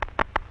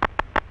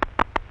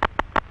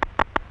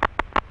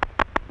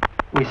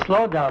 We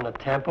slow down the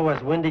tempo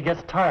as Wendy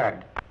gets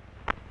tired.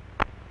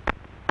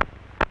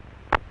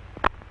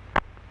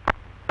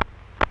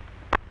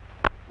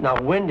 Now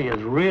Wendy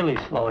is really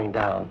slowing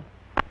down.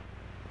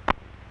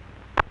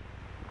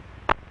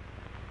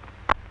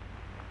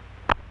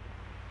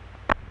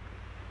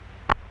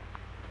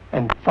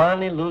 And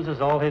finally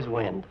loses all his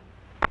wind.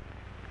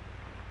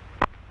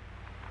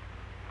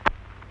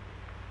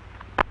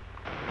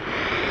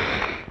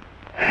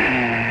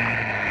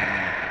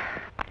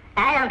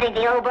 I don't think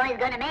the old boy's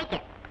gonna make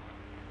it.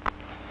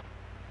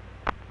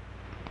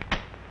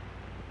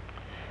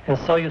 And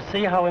so you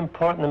see how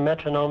important the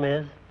metronome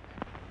is?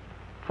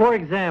 For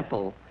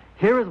example,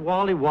 here is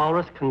Wally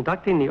Walrus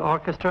conducting the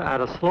orchestra at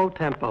a slow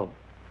tempo.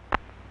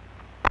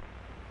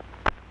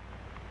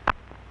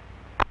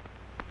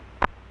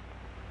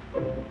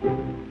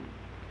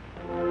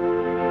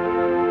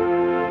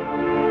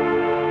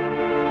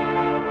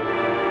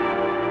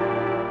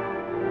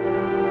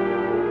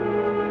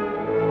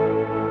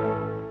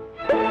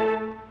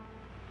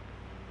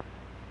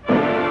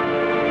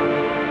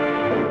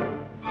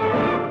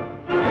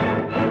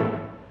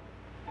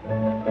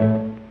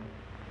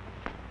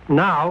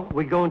 Now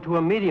we go into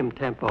a medium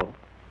tempo.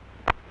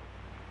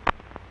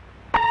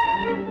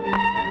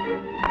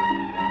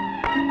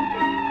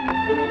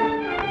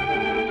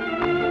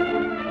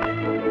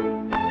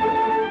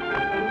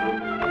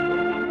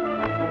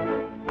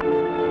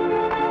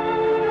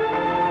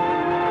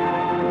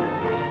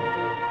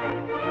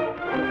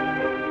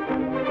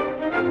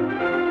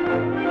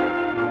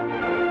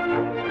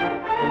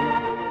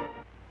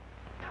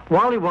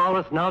 Wally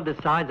Wallace now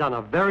decides on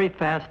a very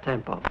fast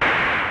tempo.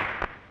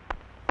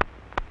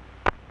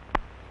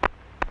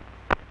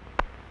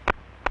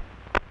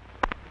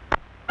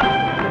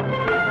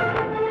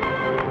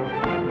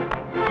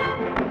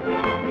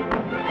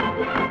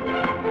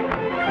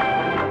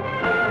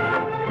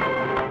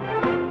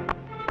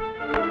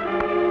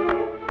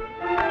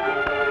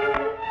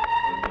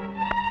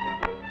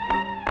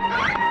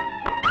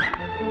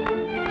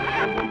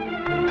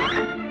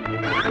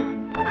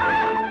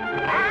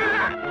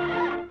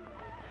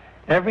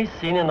 Every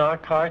scene in our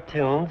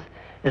cartoons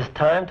is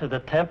timed to the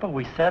tempo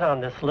we set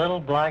on this little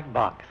black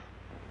box.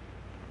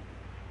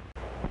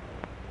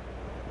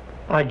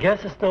 I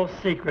guess it's no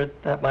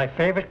secret that my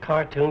favorite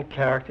cartoon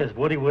character is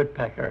Woody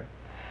Woodpecker.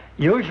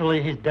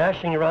 Usually he's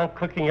dashing around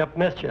cooking up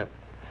mischief,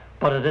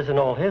 but it isn't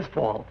all his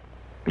fault,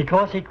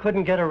 because he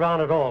couldn't get around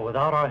at all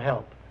without our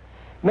help.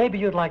 Maybe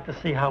you'd like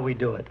to see how we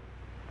do it.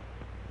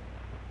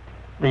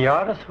 The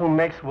artist who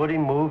makes Woody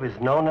move is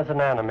known as an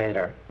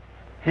animator.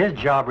 His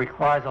job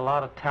requires a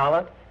lot of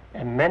talent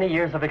and many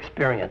years of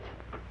experience.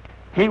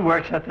 He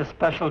works at the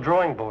special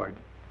drawing board.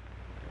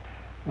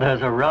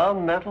 There's a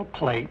round metal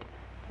plate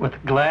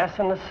with glass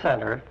in the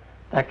center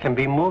that can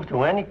be moved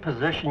to any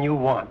position you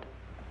want.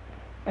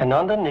 And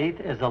underneath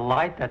is a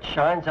light that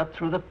shines up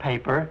through the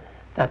paper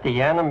that the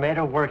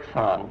animator works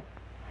on.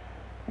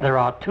 There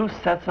are 2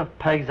 sets of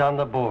pegs on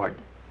the board,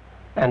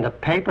 and the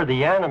paper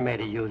the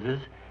animator uses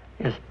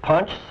is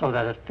punched so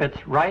that it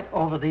fits right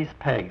over these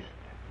pegs.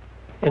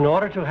 In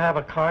order to have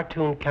a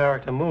cartoon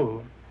character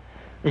move,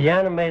 the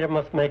animator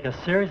must make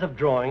a series of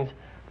drawings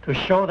to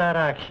show that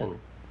action.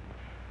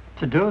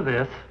 To do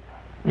this,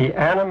 the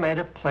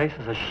animator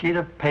places a sheet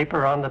of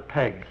paper on the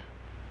pegs,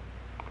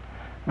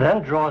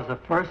 then draws the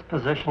first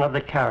position of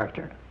the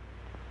character.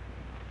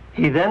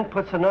 He then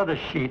puts another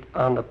sheet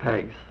on the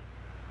pegs.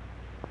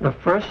 The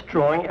first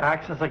drawing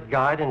acts as a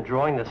guide in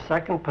drawing the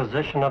second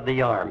position of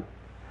the arm.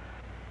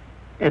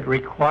 It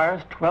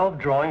requires 12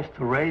 drawings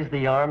to raise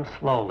the arm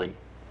slowly.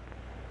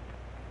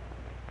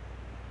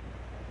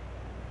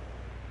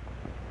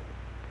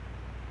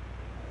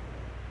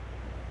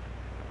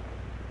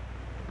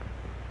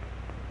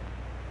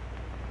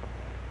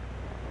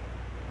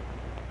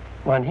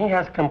 When he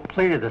has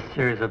completed a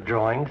series of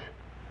drawings,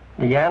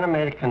 the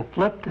animator can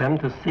flip them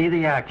to see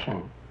the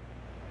action.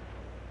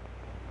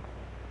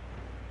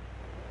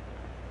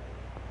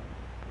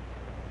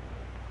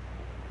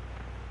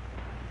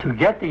 To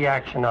get the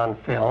action on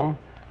film,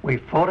 we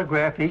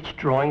photograph each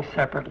drawing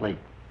separately.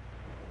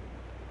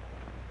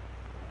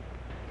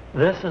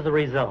 This is the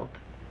result.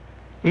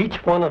 Each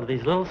one of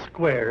these little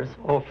squares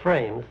or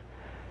frames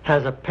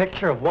has a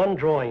picture of one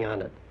drawing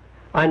on it.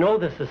 I know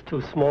this is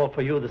too small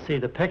for you to see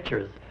the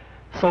pictures,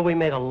 so we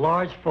made a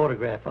large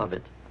photograph of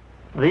it.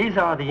 These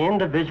are the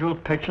individual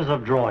pictures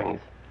of drawings,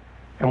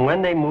 and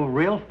when they move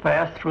real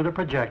fast through the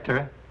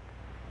projector,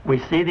 we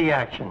see the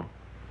action.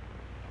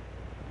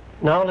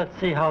 Now let's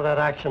see how that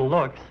action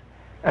looks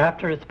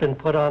after it's been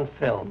put on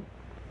film.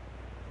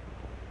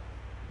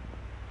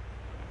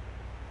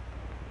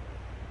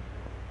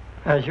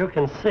 As you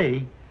can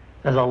see,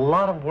 there's a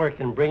lot of work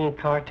in bringing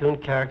cartoon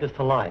characters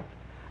to life.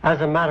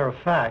 As a matter of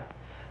fact,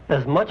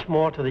 there's much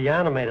more to the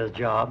animator's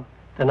job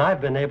than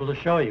I've been able to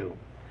show you.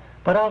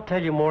 But I'll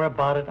tell you more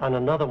about it on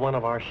another one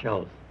of our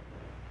shows.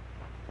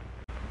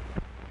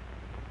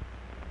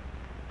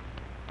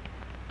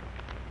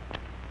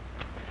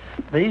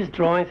 These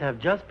drawings have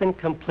just been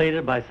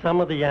completed by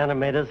some of the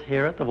animators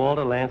here at the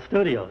Walter Lantz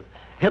Studios.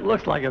 It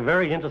looks like a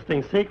very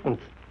interesting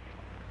sequence.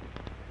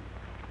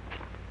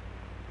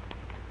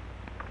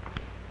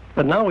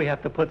 But now we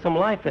have to put some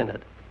life in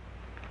it.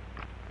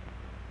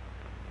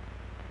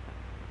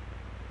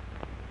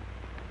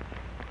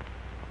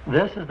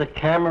 This is the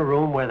camera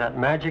room where that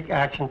magic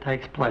action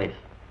takes place.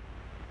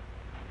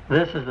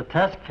 This is the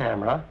test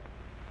camera.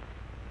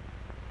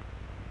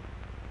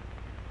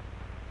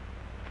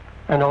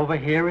 And over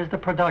here is the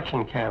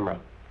production camera.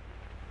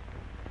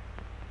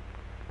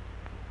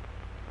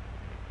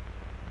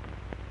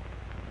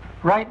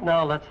 Right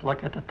now, let's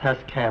look at the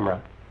test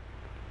camera.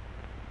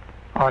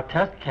 Our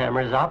test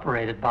camera is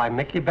operated by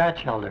Mickey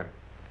Batchelder.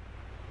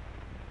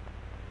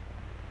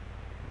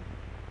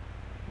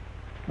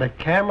 The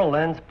camera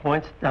lens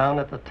points down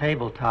at the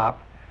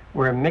tabletop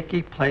where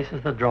Mickey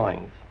places the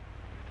drawings.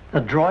 The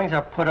drawings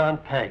are put on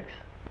pegs.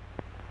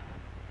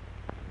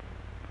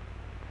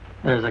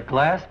 There's a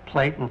glass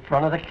plate in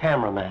front of the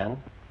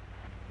cameraman,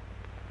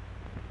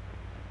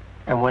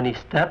 and when he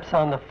steps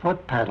on the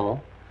foot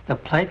pedal, the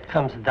plate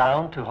comes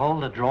down to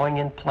hold the drawing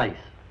in place.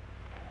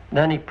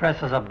 Then he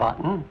presses a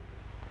button,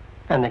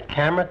 and the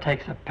camera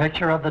takes a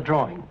picture of the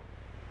drawing.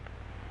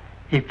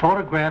 He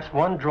photographs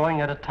one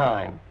drawing at a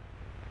time.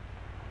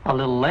 A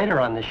little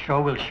later on this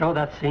show, we'll show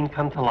that scene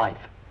come to life.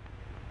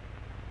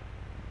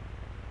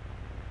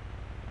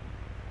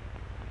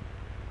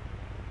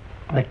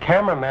 The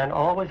cameraman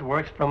always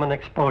works from an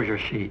exposure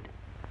sheet.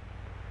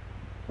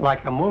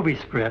 Like a movie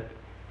script,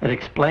 it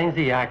explains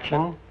the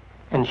action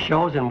and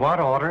shows in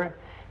what order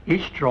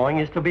each drawing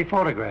is to be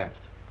photographed.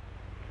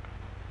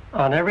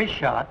 On every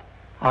shot,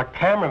 our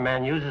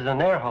cameraman uses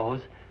an air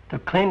hose to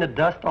clean the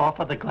dust off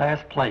of the glass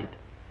plate.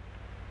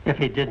 If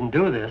he didn't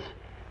do this,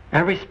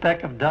 every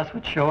speck of dust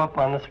would show up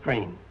on the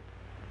screen,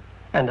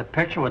 and the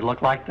picture would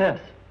look like this.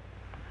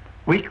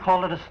 We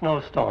call it a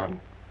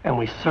snowstorm, and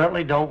we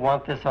certainly don't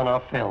want this on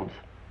our films.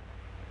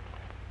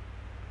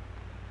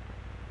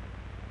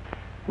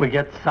 We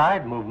get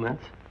side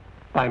movements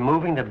by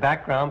moving the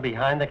background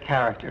behind the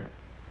character.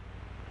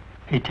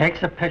 He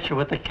takes a picture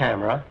with the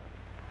camera,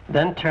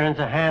 then turns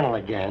a handle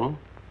again,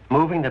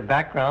 moving the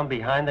background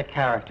behind the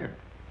character,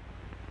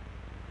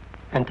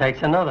 and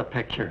takes another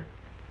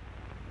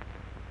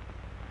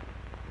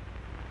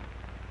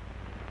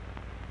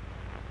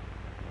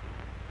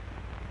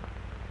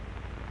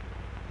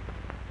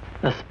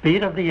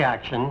speed of the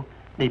action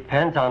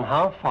depends on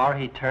how far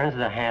he turns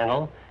the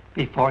handle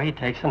before he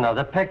takes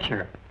another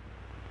picture.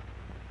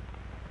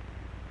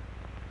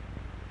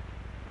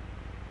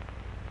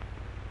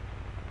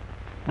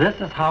 This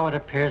is how it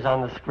appears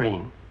on the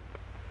screen.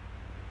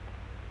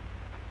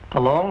 The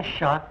long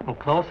shot and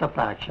close-up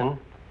action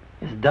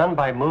is done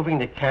by moving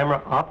the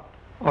camera up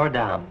or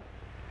down,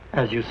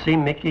 as you see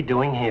Mickey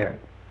doing here.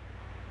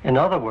 In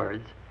other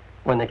words,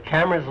 when the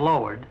camera is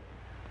lowered,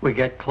 we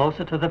get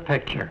closer to the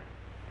picture.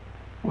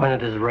 When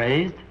it is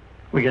raised,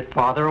 we get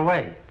farther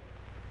away.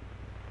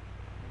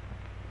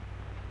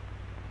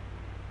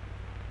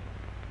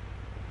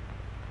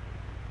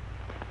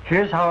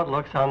 Here's how it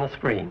looks on the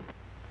screen.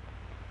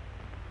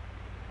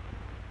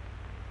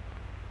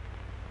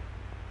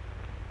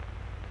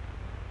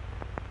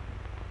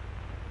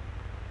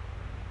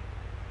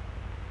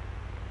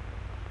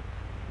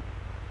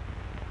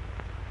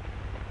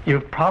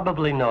 You've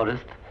probably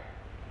noticed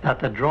that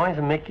the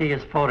drawings Mickey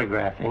is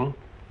photographing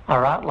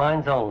are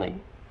outlines only.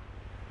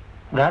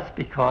 That's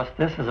because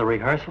this is a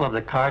rehearsal of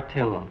the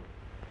cartoon.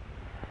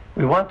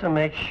 We want to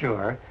make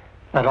sure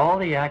that all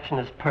the action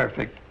is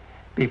perfect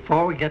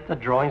before we get the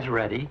drawings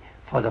ready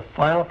for the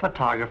final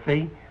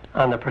photography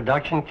on the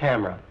production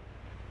camera.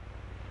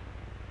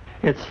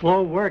 It's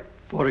slow work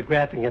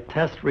photographing a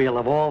test reel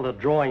of all the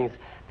drawings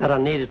that are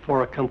needed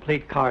for a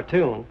complete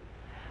cartoon,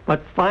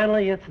 but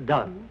finally it's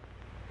done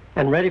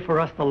and ready for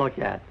us to look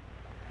at.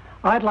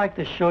 I'd like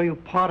to show you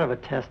part of a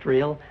test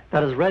reel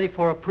that is ready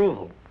for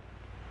approval.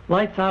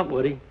 Lights out,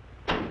 Woody.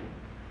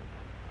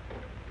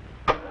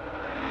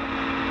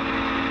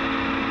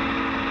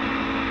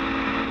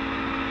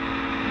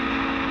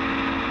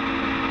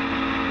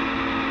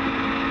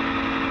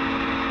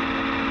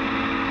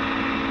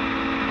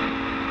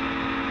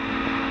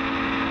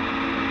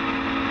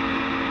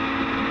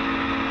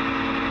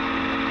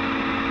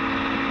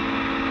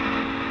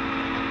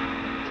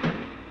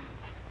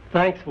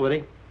 Thanks,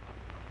 Woody.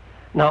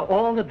 Now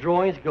all the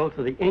drawings go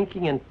to the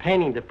inking and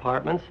painting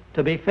departments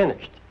to be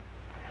finished.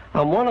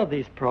 On one of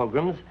these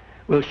programs,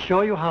 we'll show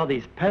you how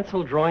these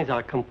pencil drawings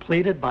are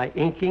completed by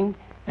inking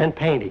and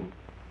painting.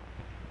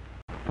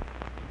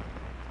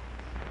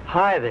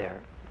 Hi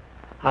there.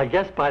 I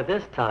guess by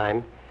this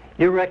time,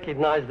 you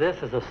recognize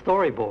this as a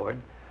storyboard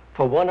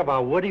for one of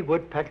our Woody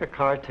Woodpecker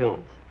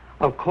cartoons.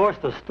 Of course,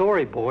 the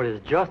storyboard is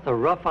just a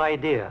rough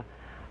idea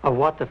of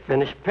what the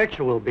finished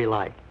picture will be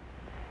like.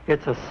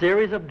 It's a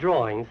series of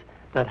drawings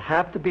that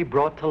have to be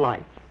brought to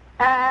life.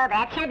 Oh,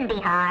 that shouldn't be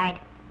hard.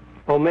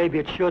 Or maybe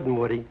it shouldn't,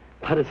 Woody,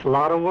 but it's a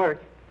lot of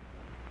work.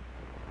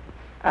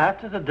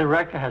 After the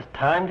director has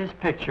timed his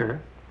picture,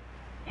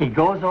 he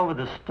goes over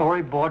the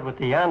storyboard with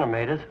the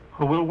animators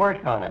who will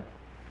work on it.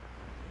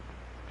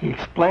 He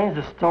explains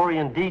the story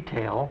in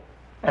detail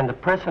and the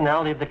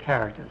personality of the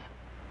characters.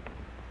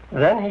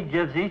 Then he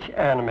gives each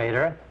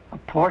animator a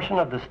portion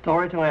of the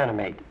story to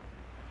animate.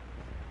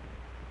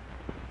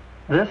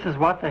 This is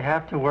what they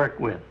have to work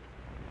with.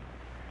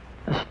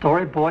 The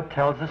storyboard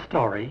tells the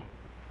story.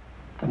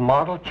 The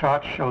model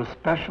chart shows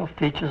special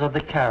features of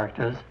the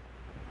characters.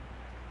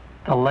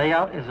 The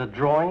layout is a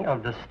drawing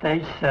of the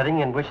stage setting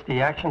in which the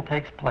action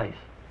takes place.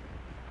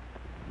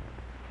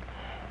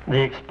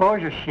 The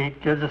exposure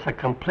sheet gives us a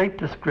complete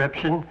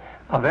description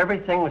of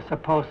everything we're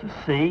supposed to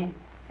see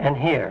and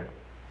hear.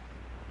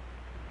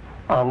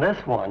 On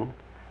this one,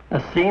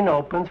 the scene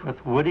opens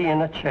with Woody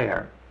in a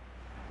chair.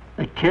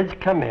 The kids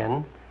come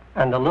in,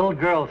 and the little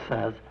girl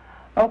says,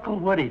 "Uncle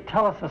Woody,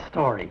 tell us a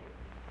story."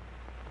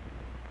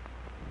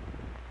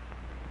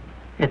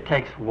 It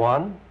takes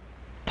 1,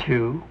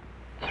 2,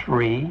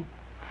 3,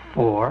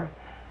 4,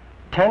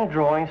 10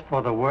 drawings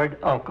for the word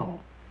uncle.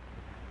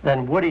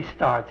 Then Woody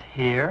starts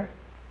here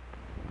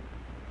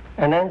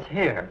and ends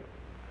here.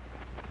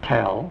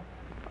 Tell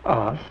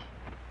us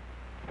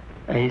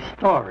a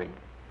story.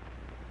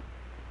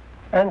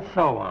 And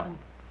so on.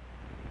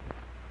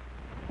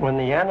 When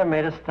the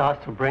animator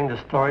starts to bring the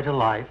story to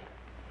life,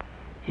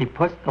 he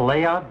puts the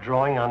layout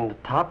drawing on the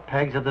top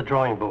pegs of the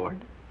drawing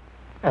board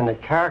and the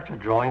character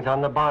drawings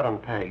on the bottom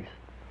pegs.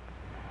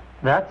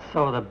 That's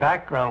so the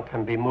background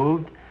can be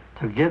moved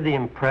to give the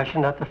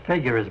impression that the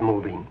figure is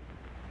moving.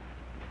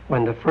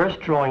 When the first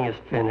drawing is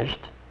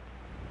finished,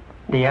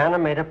 the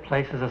animator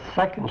places a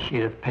second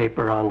sheet of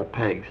paper on the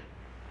pegs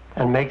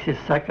and makes his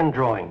second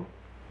drawing.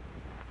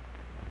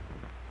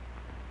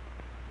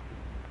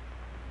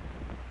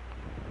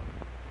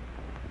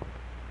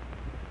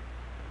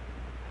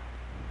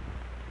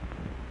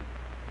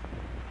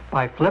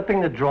 By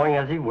flipping the drawing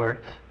as he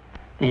works,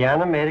 the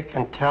animator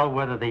can tell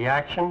whether the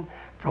action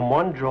from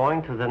one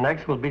drawing to the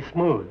next will be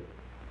smooth.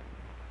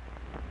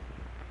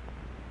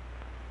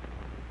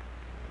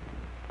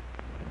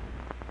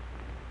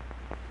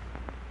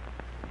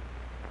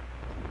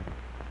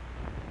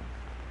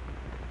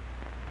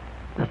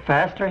 The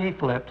faster he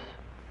flips,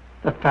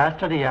 the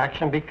faster the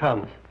action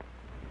becomes.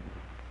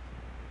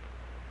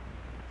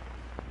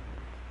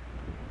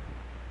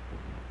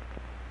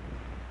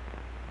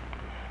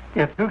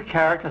 If two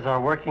characters are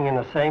working in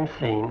the same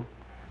scene,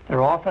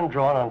 they're often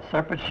drawn on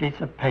separate sheets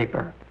of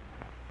paper.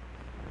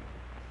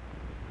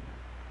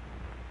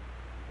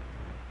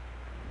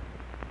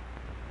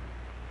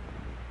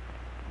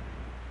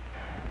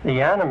 The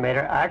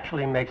animator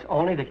actually makes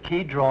only the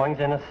key drawings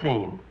in a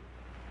scene.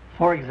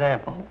 For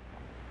example,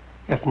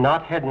 if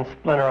Knothead and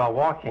Splinter are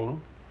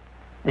walking,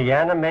 the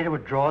animator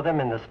would draw them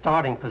in the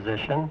starting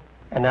position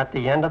and at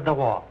the end of the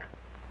walk.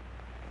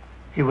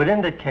 He would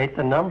indicate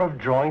the number of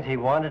drawings he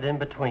wanted in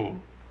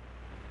between.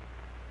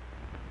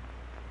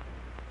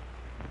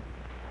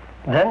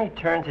 Then he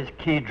turns his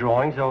key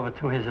drawings over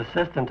to his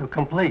assistant to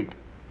complete.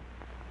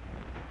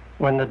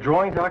 When the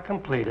drawings are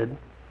completed,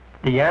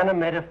 the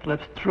animator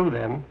flips through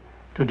them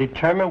to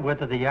determine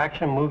whether the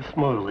action moves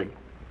smoothly.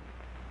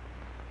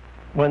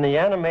 When the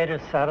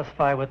animator is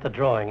satisfied with the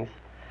drawings,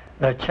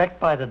 they're checked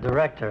by the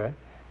director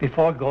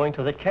before going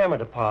to the camera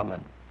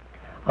department.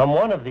 On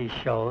one of these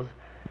shows,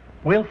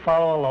 we'll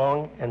follow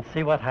along and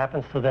see what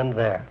happens to them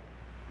there.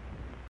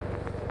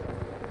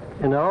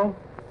 You know,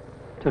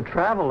 to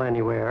travel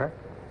anywhere,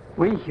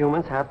 we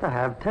humans have to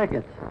have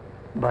tickets,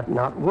 but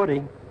not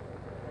Woody.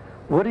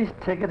 Woody's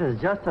ticket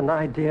is just an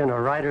idea in a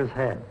writer's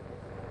head.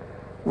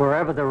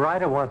 Wherever the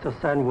writer wants to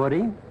send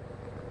Woody,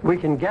 we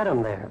can get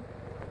him there.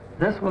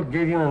 This will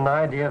give you an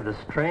idea of the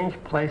strange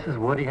places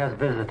Woody has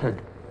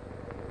visited.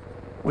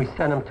 We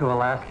sent him to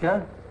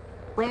Alaska,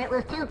 Where it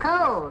was too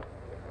cold.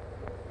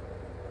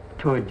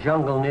 to a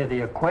jungle near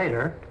the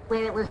equator.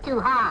 Where it was too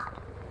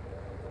hot.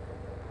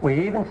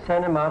 We even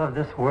sent him out of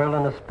this world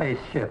in a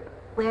spaceship.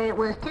 Where it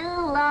was too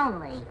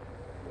lonely.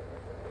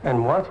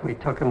 And once we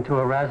took him to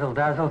a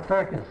razzle-dazzle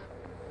circus.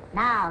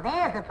 Now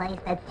there's a place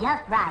that's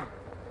just right.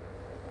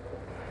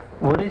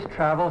 Woody's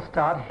travels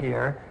start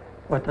here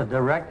with the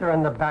director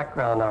and the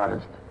background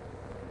artist.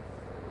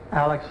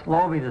 Alex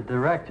Slobey, the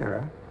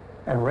director,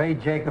 and Ray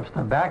Jacobs,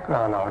 the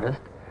background artist,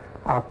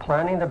 are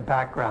planning the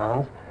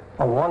backgrounds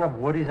for one of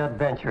Woody's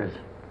adventures.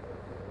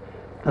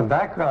 The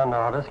background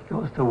artist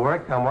goes to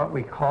work on what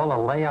we call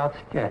a layout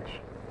sketch.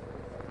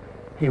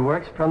 He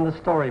works from the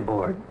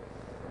storyboard,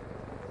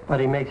 but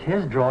he makes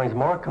his drawings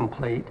more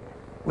complete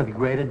with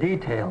greater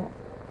detail.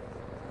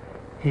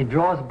 He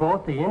draws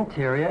both the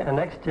interior and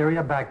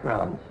exterior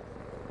backgrounds.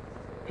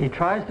 He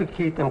tries to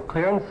keep them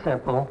clear and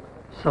simple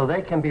so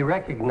they can be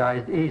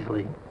recognized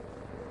easily.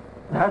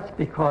 That's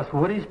because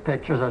Woody's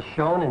pictures are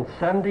shown in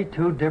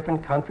 72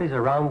 different countries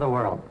around the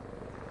world.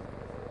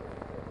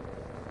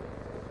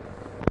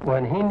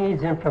 When he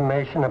needs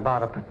information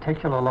about a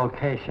particular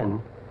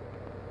location,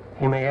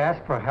 he may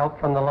ask for help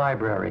from the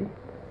library.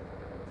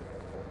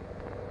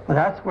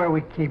 That's where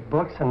we keep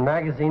books and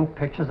magazine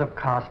pictures of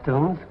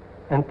costumes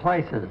and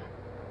places,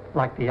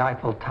 like the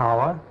Eiffel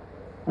Tower,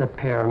 the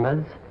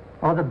pyramids,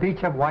 or the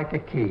beach of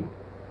Waikiki.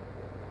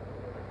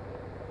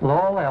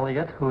 Lowell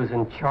Elliott, who is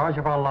in charge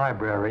of our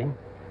library,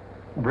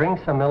 brings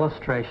some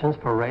illustrations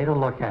for Ray to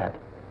look at.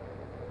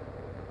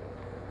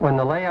 When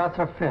the layouts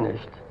are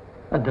finished,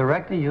 the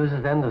director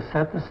uses them to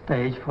set the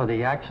stage for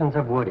the actions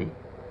of Woody.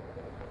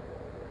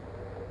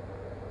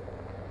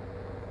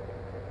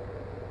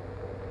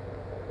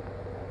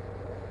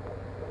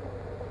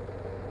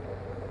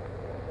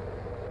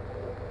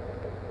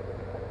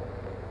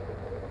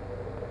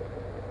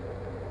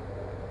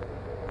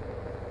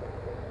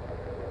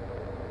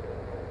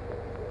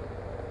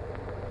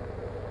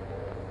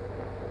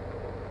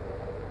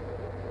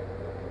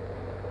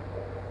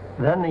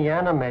 Then the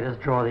animators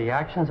draw the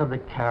actions of the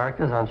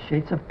characters on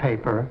sheets of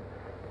paper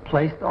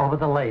placed over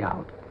the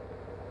layout.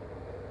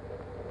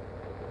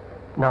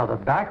 Now the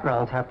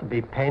backgrounds have to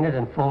be painted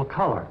in full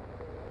color.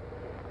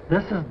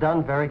 This is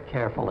done very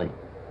carefully,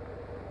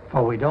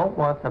 for we don't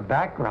want the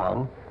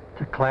background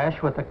to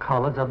clash with the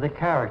colors of the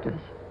characters.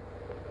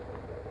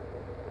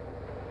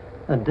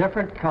 The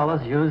different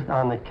colors used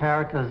on the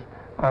characters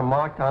are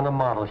marked on the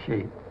model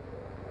sheet.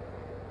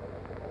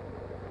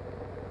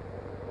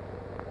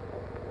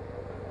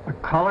 A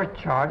color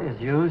chart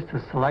is used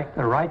to select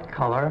the right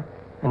color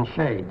and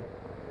shade.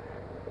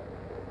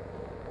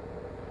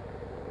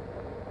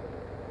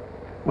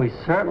 We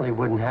certainly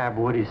wouldn't have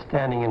Woody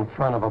standing in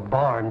front of a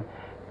barn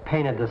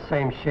painted the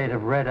same shade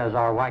of red as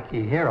our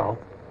wacky hero.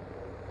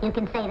 You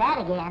can say that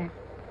again.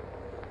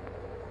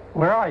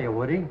 Where are you,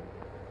 Woody?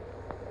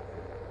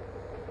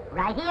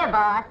 Right here,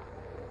 boss.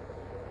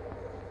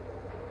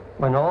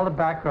 When all the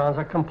backgrounds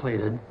are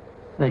completed,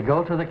 they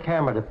go to the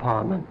camera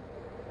department.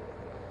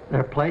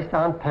 They're placed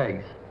on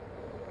pegs.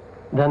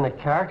 Then the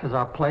characters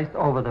are placed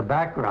over the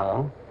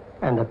background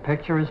and the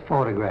picture is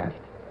photographed.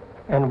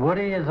 And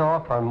Woody is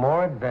off on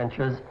more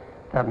adventures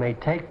that may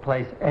take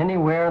place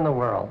anywhere in the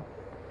world,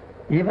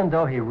 even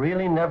though he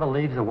really never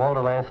leaves the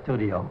Walter Lantz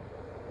studio.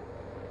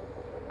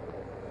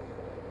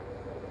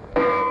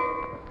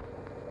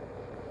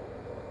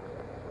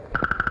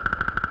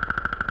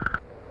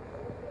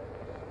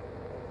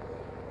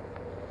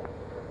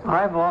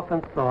 I've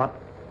often thought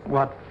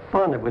what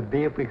fun it would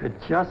be if we could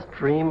just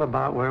dream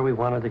about where we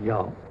wanted to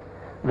go,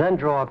 then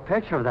draw a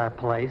picture of that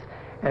place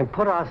and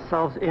put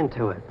ourselves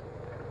into it.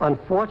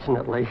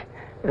 Unfortunately,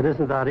 it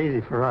isn't that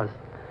easy for us.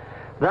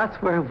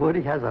 That's where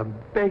Woody has a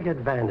big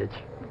advantage.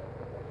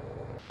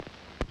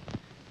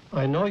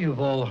 I know you've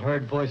all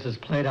heard voices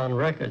played on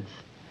records.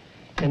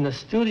 In the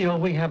studio,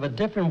 we have a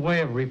different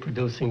way of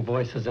reproducing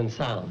voices and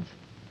sounds.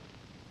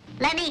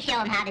 Let me show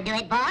him how to do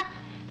it, boss.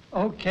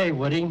 Okay,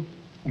 Woody,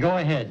 go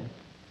ahead.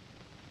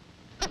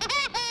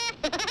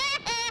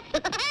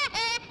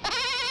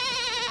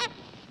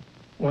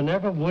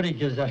 Whenever Woody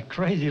gives that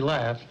crazy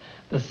laugh,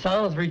 the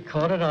sound is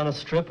recorded on a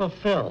strip of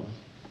film.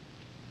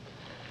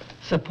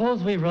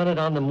 Suppose we run it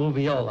on the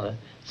moviola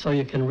so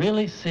you can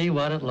really see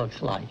what it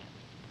looks like.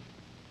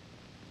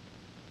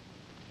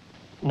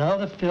 Now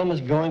the film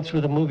is going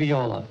through the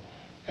moviola,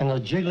 and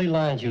the jiggly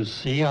lines you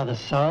see are the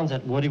sounds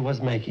that Woody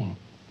was making.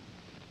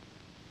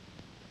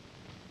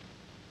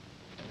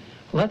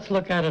 Let's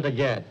look at it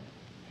again.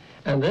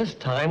 And this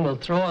time we'll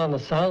throw on the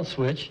sound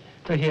switch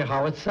to hear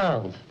how it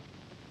sounds.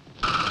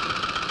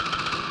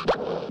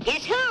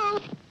 Guess who?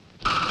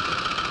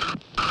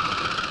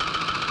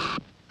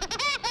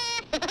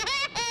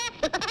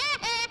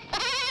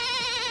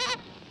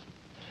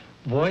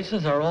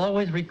 Voices are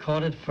always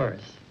recorded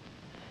first.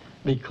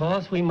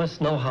 Because we must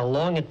know how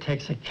long it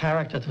takes a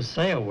character to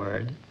say a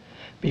word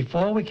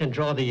before we can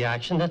draw the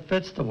action that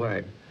fits the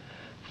word.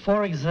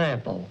 For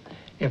example,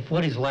 if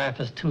Woody's laugh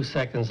is 2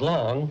 seconds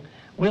long,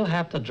 we'll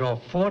have to draw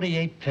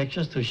 48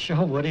 pictures to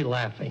show Woody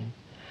laughing.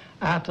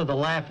 After the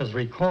laugh is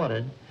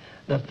recorded,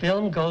 the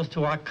film goes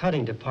to our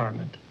cutting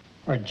department,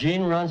 where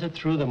Gene runs it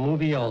through the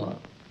moviola.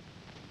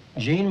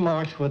 Gene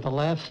marks where the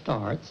laugh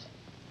starts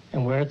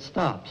and where it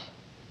stops.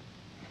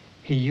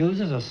 He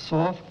uses a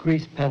soft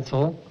grease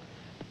pencil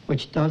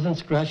which doesn't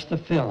scratch the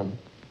film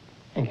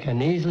and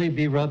can easily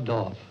be rubbed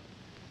off.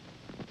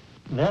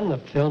 Then the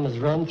film is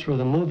run through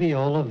the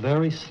moviola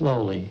very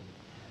slowly,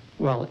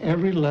 while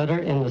every letter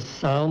in the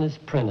sound is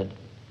printed.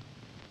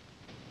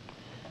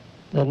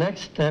 The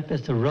next step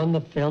is to run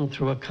the film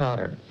through a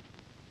counter.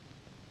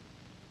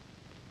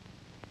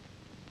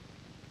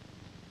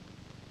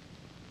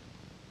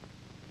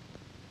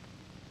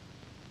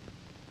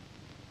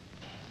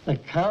 The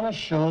counter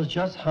shows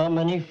just how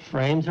many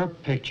frames or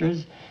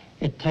pictures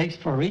it takes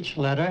for each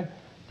letter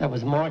that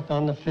was marked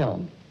on the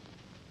film.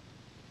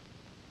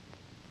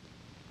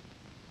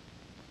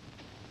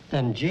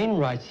 Then Gene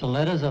writes the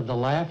letters of the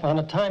laugh on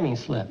a timing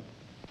slip.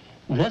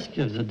 This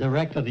gives the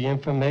director the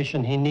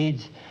information he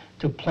needs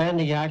to plan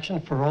the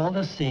action for all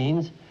the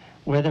scenes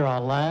where there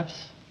are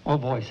laughs or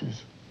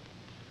voices.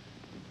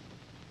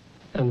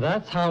 And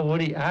that's how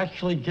Woody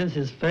actually gives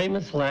his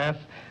famous laugh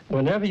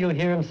whenever you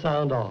hear him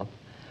sound off.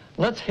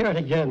 Let's hear it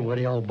again,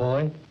 Woody, old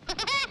boy.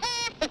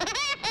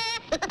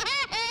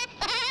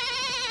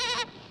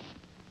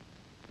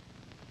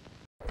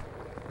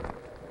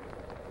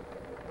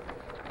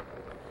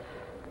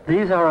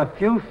 These are a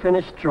few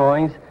finished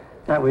drawings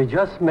that we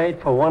just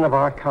made for one of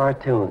our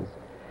cartoons.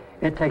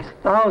 It takes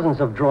thousands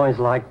of drawings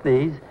like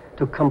these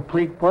to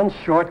complete one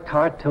short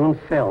cartoon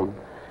film.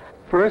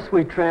 First,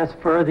 we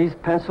transfer these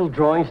pencil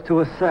drawings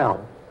to a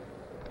cell.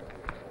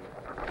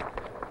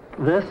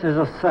 This is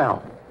a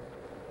cell.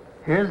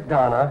 Here's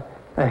Donna,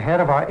 the head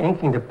of our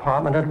inking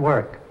department at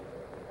work.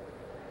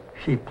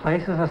 She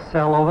places a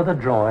cell over the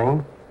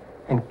drawing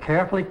and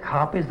carefully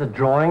copies the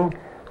drawing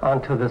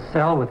onto the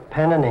cell with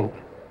pen and ink.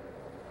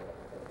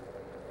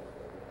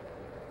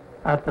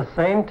 At the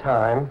same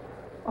time,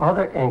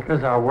 other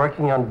inkers are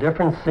working on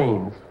different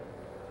scenes.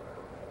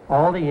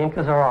 All the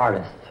inkers are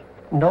artists.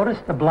 Notice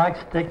the black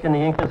stick in the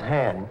inker's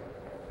hand.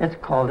 It's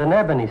called an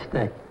ebony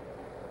stick,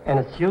 and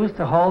it's used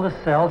to hold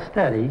the cell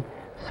steady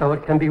so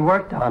it can be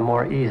worked on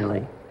more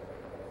easily.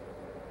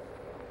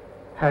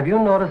 Have you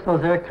noticed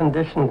those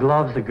air-conditioned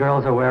gloves the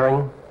girls are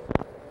wearing?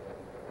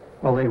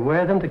 Well, they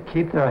wear them to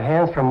keep their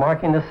hands from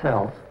marking the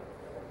cells.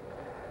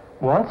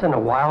 Once in a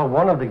while,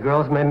 one of the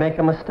girls may make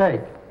a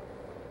mistake.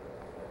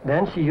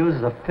 Then she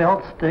uses a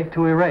felt stick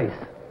to erase.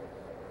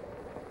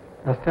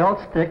 The felt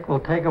stick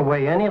will take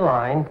away any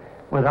line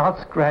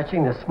without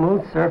scratching the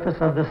smooth surface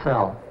of the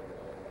cell.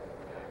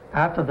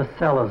 After the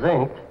cell is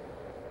inked,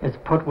 it's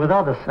put with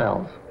other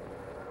cells,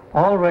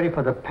 all ready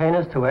for the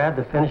painters to add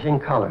the finishing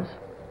colors.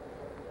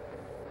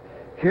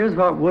 Here's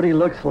what Woody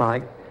looks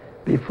like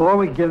before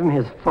we give him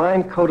his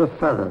fine coat of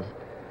feathers.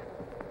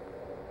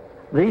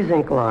 These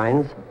ink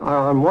lines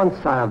are on one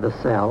side of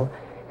the cell,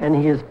 and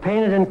he is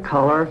painted in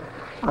color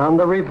on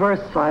the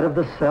reverse side of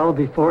the cell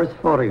before it's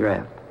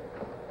photographed.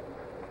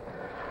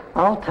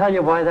 I'll tell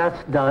you why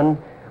that's done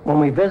when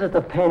we visit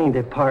the painting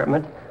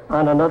department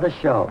on another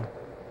show.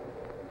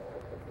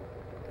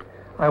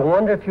 I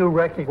wonder if you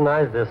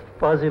recognize this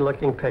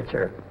fuzzy-looking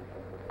picture.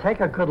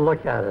 Take a good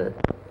look at it.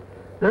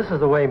 This is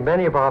the way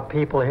many of our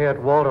people here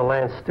at Walter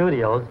Lantz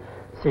Studios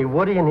see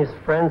Woody and his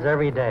friends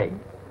every day.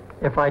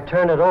 If I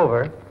turn it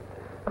over,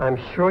 I'm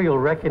sure you'll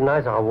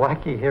recognize our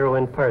wacky hero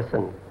in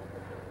person.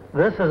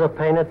 This is a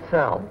painted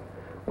cell,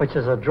 which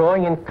is a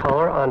drawing in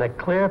color on a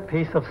clear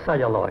piece of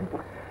celluloid.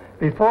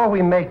 Before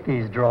we make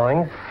these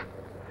drawings,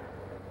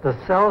 the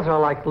cells are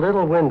like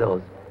little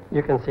windows.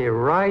 You can see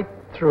right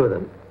through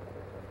them.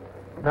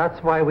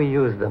 That's why we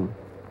use them.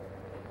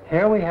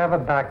 Here we have a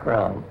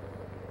background.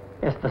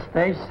 It's the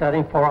stage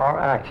setting for our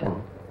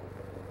action.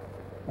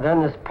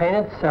 Then this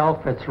painted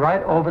cell fits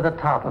right over the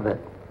top of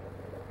it,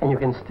 and you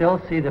can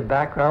still see the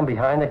background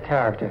behind the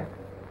character.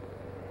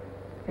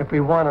 If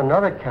we want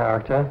another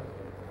character,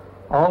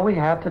 All we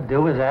have to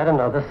do is add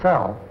another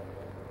cell.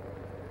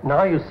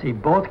 Now you see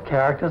both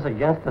characters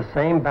against the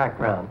same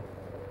background.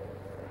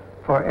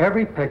 For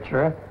every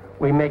picture,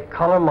 we make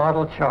color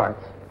model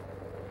charts.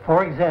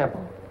 For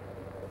example,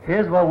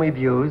 here's one we've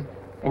used,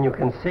 and you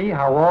can see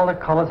how all the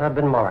colors have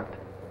been marked.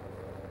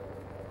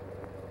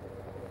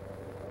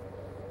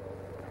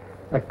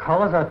 The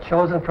colors are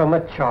chosen from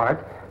a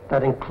chart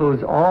that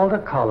includes all the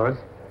colors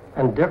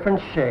and different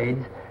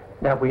shades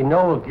that we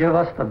know will give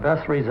us the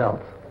best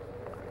results.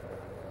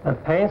 The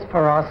paints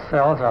for our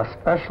cells are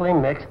specially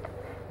mixed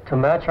to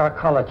match our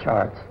color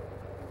charts.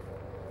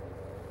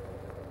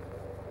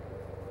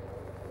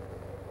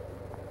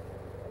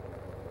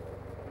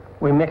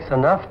 We mix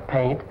enough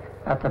paint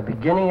at the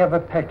beginning of a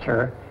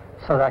picture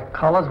so that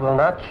colors will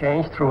not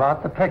change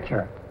throughout the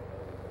picture.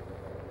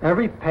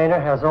 Every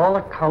painter has all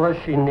the colors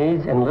she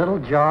needs in little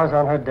jars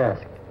on her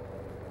desk.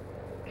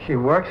 She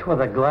works with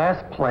a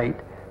glass plate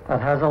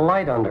that has a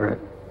light under it.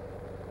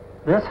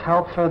 This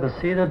helps her to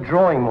see the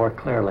drawing more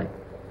clearly.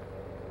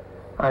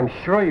 I'm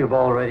sure you've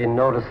already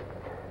noticed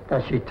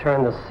that she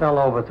turned the cell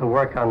over to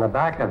work on the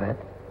back of it.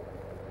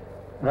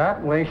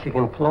 That way she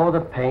can flow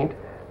the paint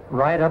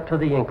right up to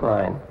the ink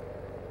line.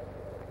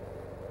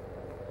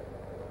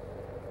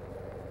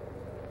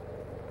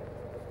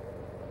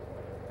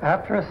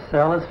 After a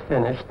cell is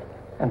finished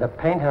and the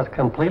paint has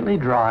completely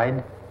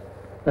dried,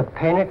 the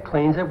painter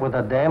cleans it with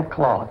a damp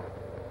cloth.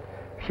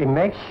 She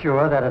makes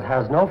sure that it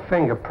has no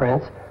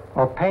fingerprints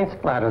or paint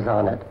splatters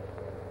on it.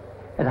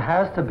 It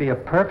has to be a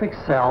perfect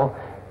cell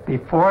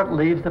before it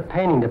leaves the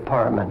painting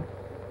department.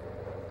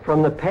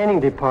 From the painting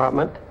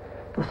department,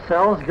 the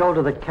cells go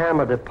to the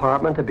camera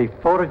department to be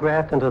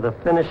photographed into the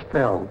finished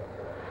film.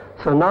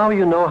 So now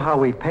you know how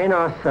we paint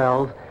our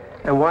cells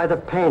and why the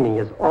painting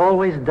is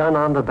always done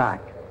on the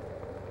back.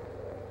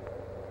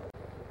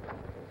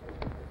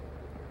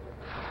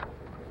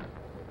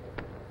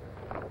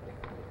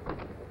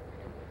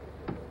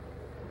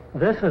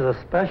 This is a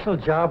special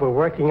job we're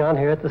working on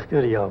here at the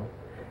studio.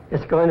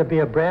 It's going to be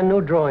a brand new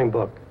drawing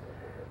book.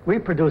 We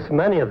produce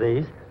many of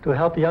these to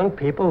help young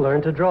people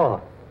learn to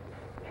draw.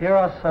 Here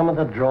are some of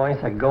the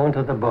drawings that go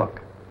into the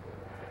book.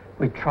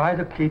 We try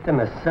to keep them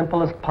as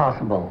simple as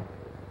possible,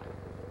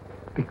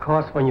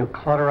 because when you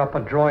clutter up a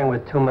drawing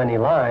with too many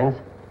lines,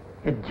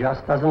 it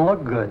just doesn't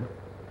look good.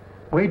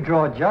 We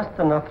draw just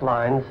enough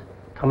lines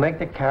to make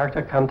the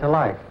character come to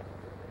life.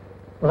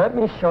 Let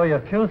me show you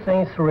a few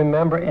things to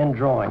remember in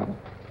drawing.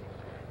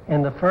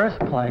 In the first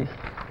place,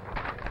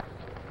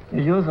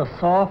 you use a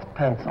soft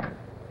pencil,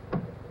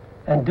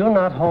 and do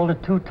not hold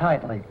it too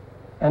tightly,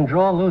 and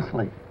draw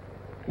loosely.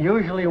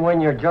 Usually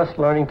when you're just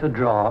learning to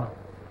draw,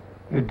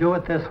 you do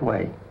it this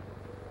way.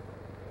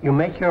 You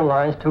make your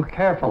lines too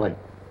carefully,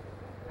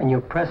 and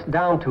you press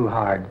down too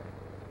hard.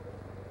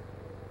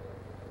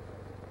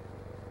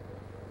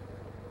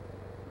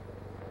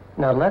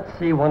 Now let's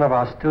see one of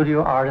our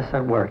studio artists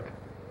at work.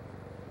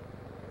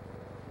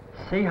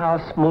 See how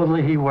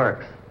smoothly he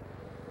works.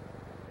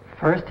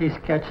 First he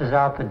sketches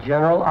out the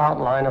general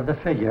outline of the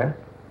figure,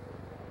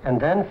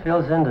 and then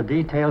fills in the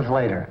details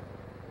later.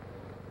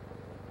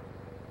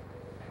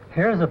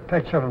 Here's a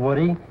picture of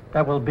Woody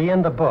that will be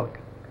in the book.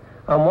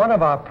 On one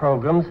of our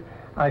programs,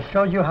 I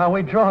showed you how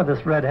we draw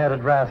this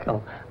red-headed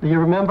rascal. Do you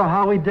remember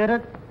how we did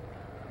it?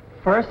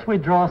 First we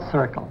draw a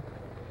circle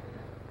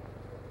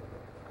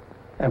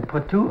and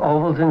put two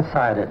ovals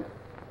inside it.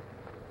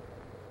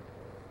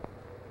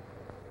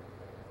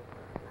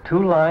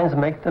 Two lines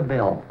make the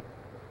bill.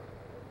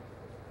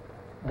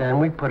 Then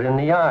we put in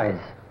the eyes,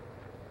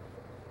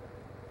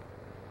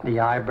 the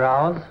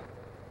eyebrows,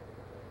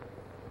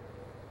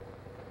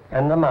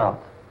 and the mouth.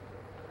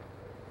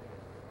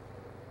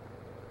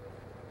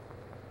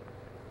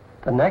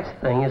 The next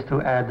thing is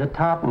to add the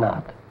top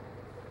knot.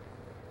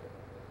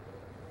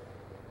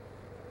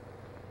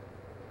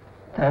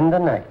 Then the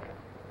neck.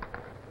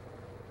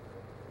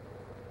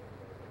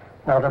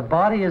 Now the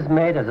body is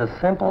made as a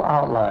simple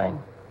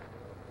outline.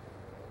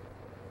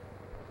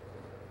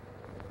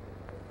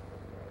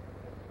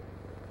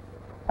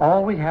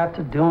 All we have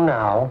to do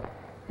now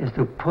is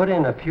to put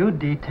in a few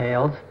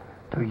details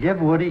to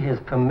give Woody his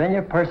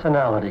familiar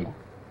personality.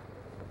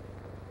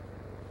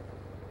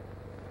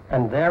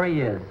 And there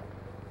he is,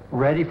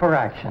 ready for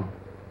action.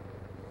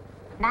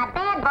 Not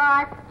bad,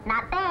 boss.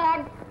 Not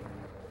bad.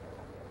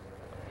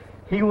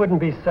 He wouldn't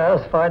be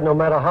satisfied no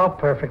matter how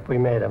perfect we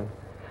made him.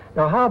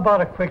 Now how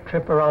about a quick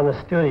trip around the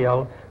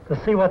studio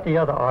to see what the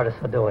other artists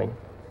are doing?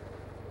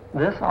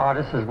 This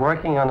artist is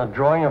working on a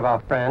drawing of our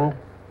friend,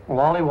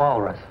 Wally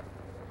Walrus.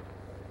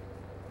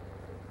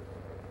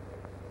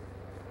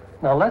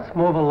 Now let's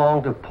move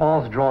along to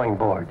Paul's drawing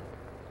board.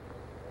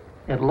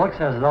 It looks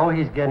as though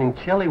he's getting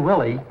Chilly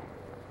Willy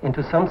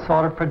into some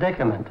sort of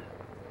predicament.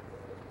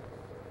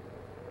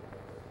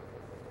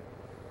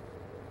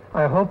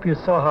 I hope you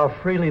saw how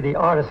freely the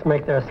artists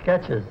make their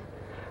sketches.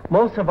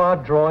 Most of our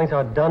drawings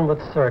are done with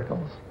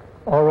circles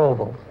or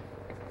ovals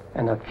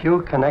and a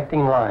few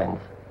connecting lines.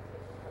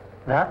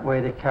 That way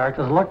the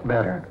characters look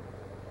better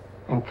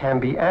and can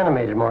be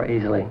animated more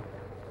easily.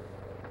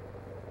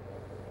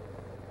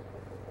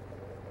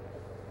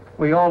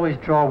 We always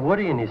draw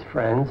Woody and his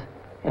friends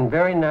in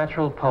very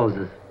natural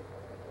poses.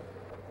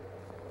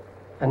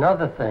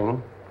 Another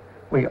thing,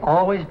 we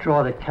always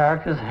draw the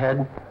character's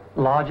head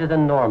larger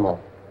than normal.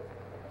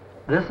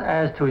 This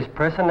adds to his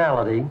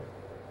personality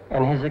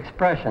and his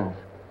expressions.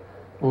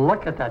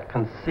 Look at that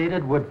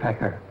conceited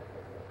woodpecker.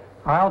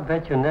 I'll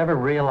bet you never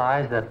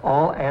realized that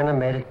all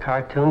animated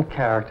cartoon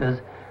characters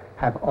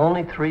have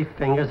only 3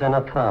 fingers and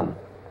a thumb.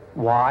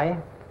 Why?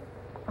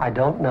 I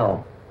don't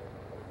know.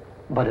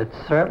 But it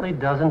certainly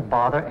doesn't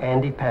bother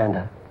Andy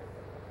Panda.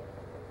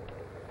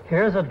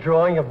 Here's a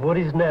drawing of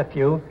Woody's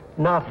nephew,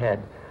 Knothead.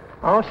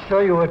 I'll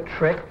show you a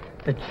trick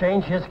to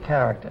change his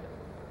character.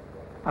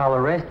 I'll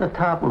erase the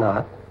top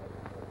knot.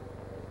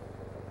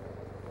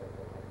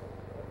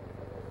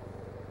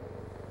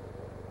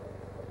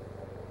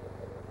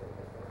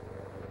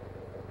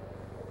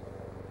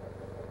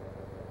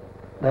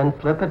 Then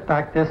flip it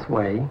back this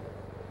way.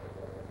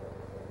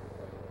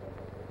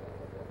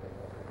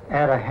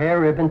 Add a hair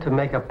ribbon to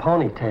make a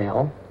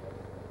ponytail.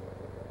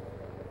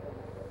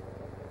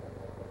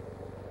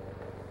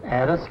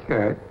 Add a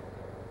skirt,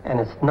 and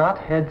its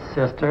knothead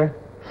sister,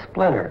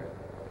 Splinter.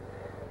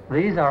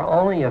 These are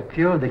only a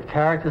few of the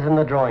characters in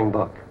the drawing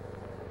book.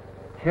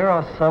 Here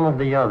are some of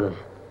the others: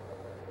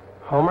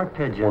 Homer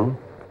Pigeon,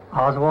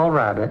 Oswald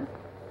Rabbit,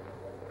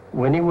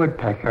 Winnie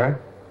Woodpecker,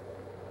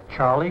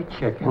 Charlie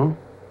Chicken,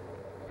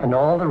 and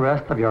all the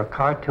rest of your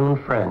cartoon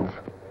friends.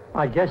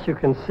 I guess you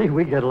can see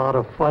we get a lot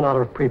of fun out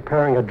of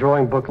preparing a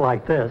drawing book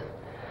like this.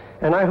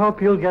 And I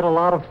hope you'll get a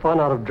lot of fun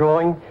out of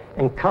drawing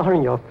and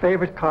coloring your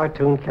favorite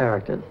cartoon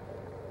characters.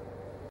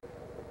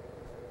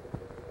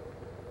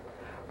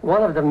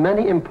 One of the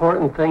many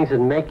important things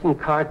in making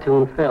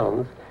cartoon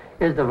films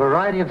is the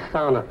variety of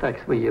sound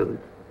effects we use.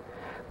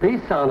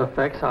 These sound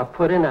effects are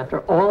put in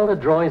after all the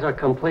drawings are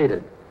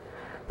completed.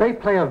 They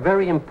play a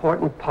very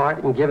important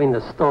part in giving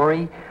the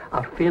story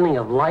a feeling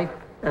of life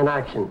and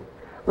action.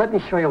 Let me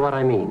show you what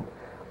I mean.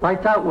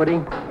 Lights out, Woody.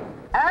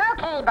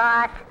 Okay,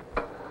 boss.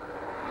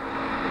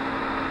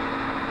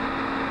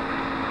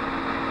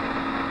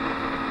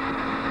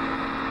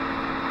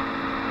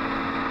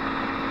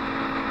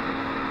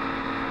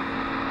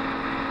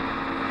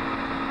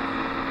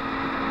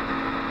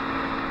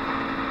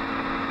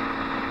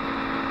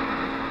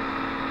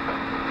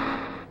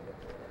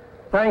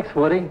 Thanks,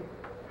 Woody.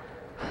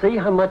 See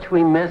how much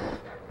we miss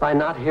by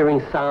not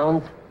hearing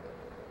sounds?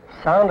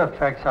 Sound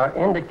effects are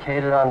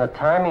indicated on the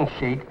timing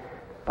sheet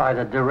by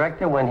the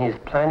director when he's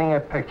planning a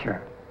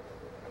picture.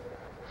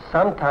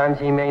 Sometimes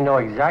he may know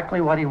exactly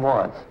what he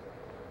wants,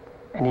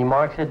 and he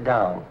marks it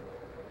down.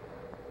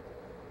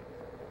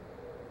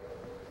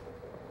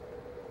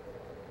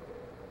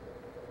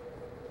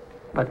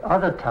 But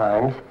other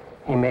times,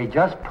 he may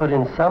just put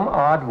in some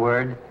odd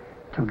word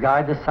to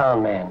guide the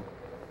sound man.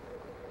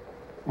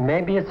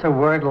 Maybe it's a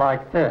word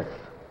like this: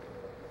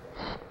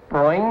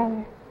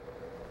 spring,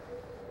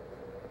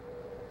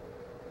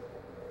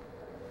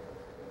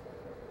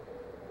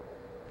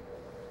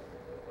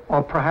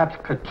 or perhaps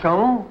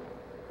ka-chung,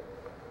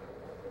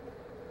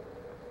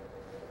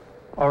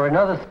 or in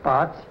other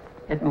spots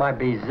it might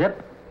be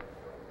zip,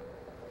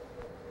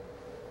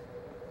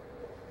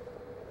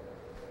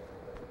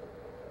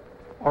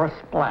 or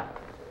splat.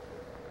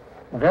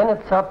 Then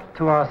it's up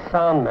to our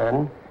sound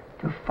men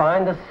to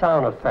find the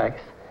sound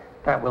effects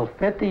that will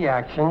fit the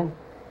action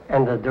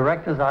and the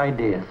director's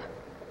ideas.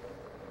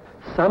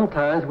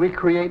 Sometimes we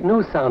create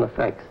new sound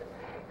effects,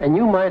 and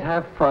you might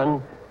have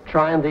fun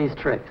trying these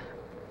tricks.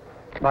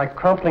 By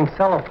crumpling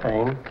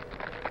cellophane,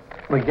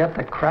 we get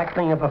the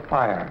crackling of a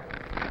fire,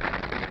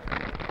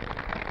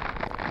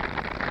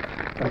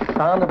 the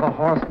sound of a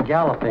horse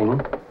galloping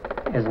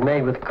is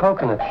made with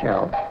coconut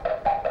shells.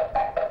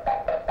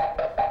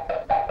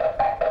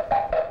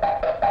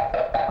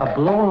 A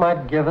balloon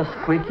might give us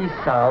squeaky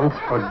sounds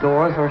for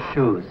doors or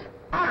shoes.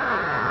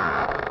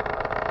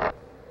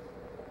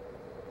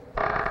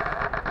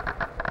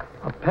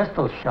 A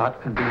pistol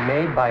shot could be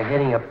made by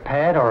hitting a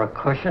pad or a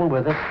cushion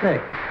with a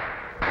stick.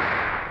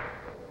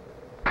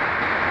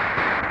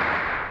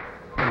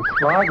 And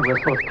slide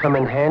whistles come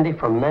in handy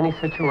for many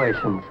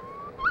situations.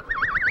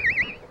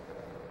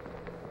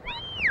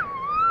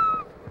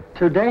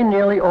 Today,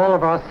 nearly all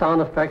of our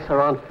sound effects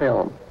are on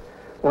film.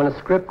 When a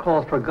script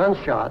calls for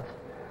gunshots,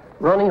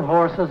 running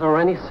horses, or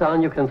any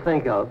sound you can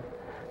think of,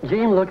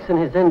 Gene looks in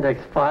his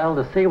index file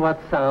to see what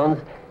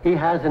sounds he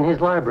has in his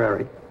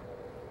library.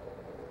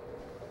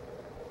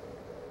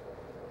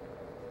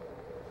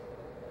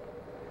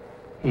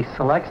 He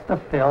selects the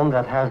film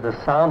that has the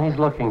sound he's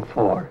looking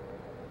for.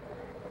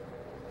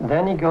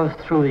 Then he goes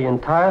through the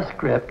entire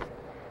script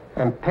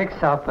and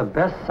picks out the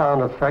best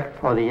sound effect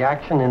for the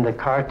action in the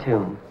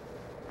cartoon.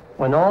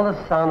 When all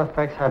the sound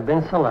effects have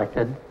been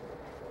selected,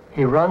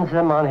 he runs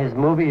them on his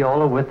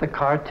moviola with the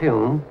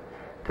cartoon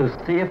to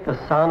see if the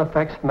sound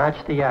effects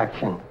match the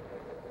action.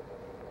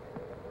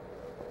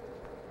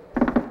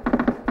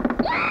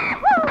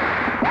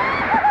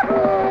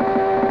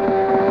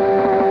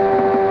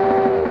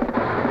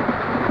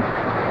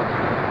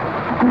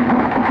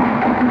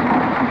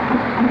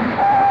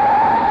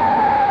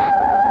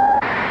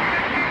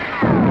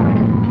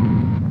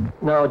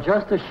 Now,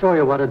 just to show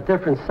you what a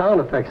difference sound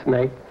effects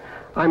make,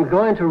 I'm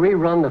going to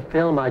rerun the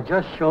film I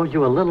just showed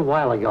you a little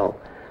while ago.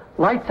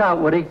 Lights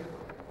out, Woody.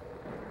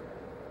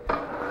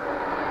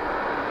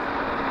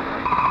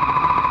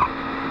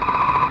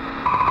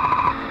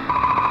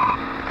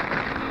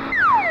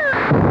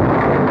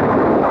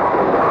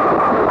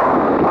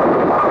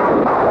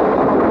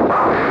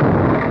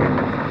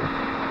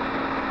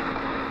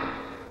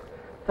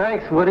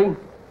 Thanks, Woody.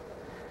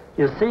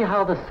 You see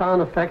how the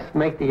sound effects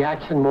make the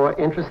action more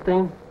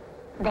interesting?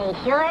 They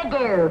sure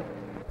do.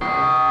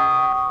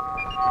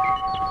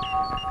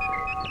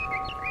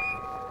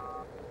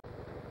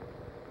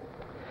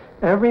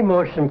 Every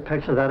motion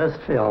picture that is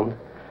filmed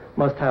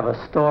must have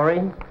a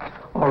story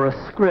or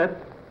a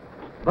script,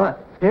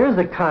 but here's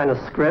the kind of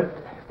script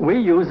we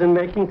use in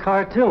making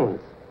cartoons.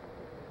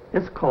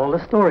 It's called a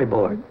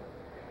storyboard.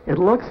 It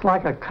looks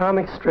like a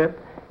comic strip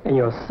in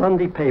your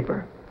Sunday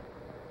paper.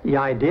 The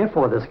idea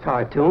for this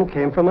cartoon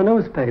came from a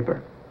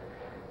newspaper.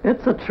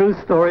 It's a true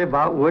story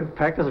about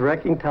woodpeckers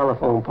wrecking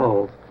telephone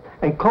poles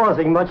and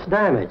causing much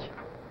damage.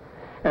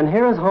 And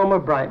here is Homer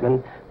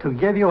Brightman to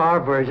give you our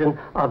version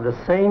of the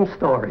same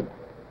story.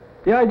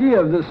 The idea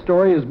of this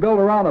story is built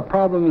around a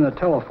problem in the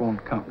telephone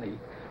company.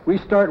 We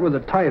start with a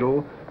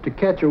title, To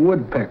Catch a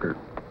Woodpecker.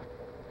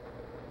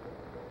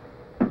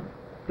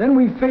 Then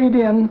we fade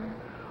in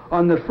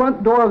on the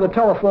front door of the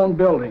telephone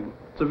building.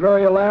 It's a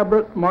very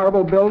elaborate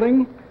marble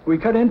building. We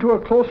cut into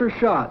a closer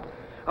shot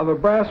of a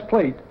brass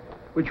plate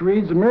which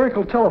reads the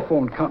Miracle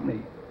Telephone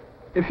Company.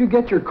 If you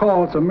get your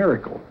call, it's a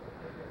miracle.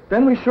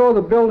 Then we show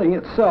the building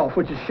itself,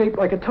 which is shaped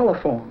like a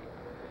telephone.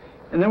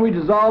 And then we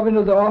dissolve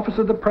into the office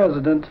of the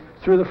president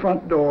through the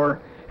front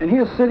door, and he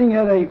is sitting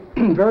at a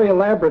very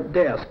elaborate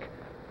desk.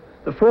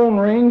 The phone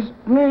rings,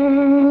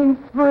 ring,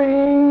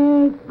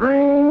 ring,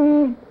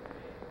 ring.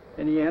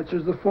 And he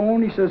answers the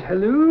phone. He says,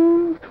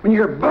 hello. When you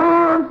hear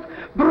burp,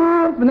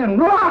 burp, and then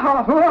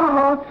rah,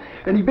 rah,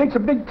 and he makes a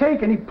big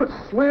take, and he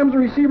slams the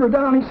receiver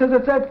down. He says,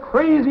 it's that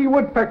crazy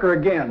woodpecker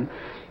again.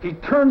 He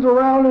turns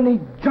around, and he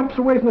jumps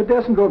away from the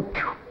desk and goes,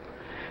 phew.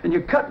 And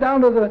you cut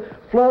down to the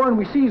floor, and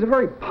we see he's a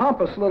very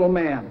pompous little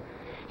man.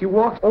 He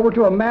walks over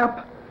to a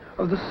map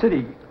of the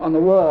city on the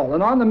wall,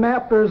 and on the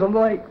map there's a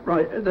light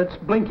that's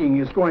blinking.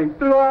 It's going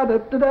da da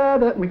da da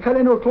da, and we cut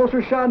into a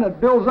closer shot, and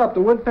it builds up.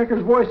 The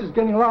woodpecker's voice is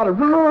getting louder,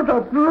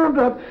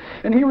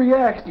 and he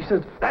reacts. He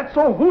says, "That's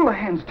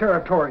O'Houlihan's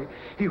territory."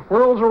 He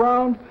whirls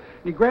around,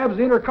 and he grabs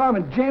the intercom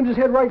and jams his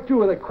head right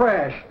through with a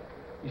crash.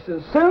 He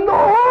says, "Send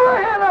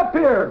O'Houlihan up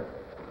here!"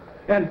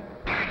 And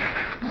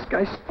this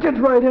guy skids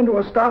right into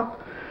a stop.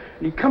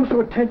 And he comes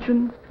to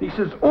attention. He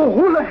says,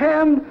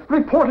 "O'Houlihan,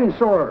 reporting,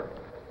 sir."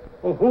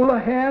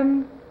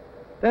 O'Houlihan,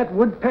 that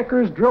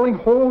woodpecker's drilling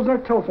holes in our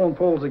telephone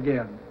poles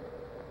again.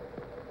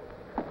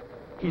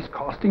 He's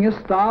costing us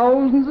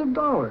thousands of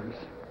dollars.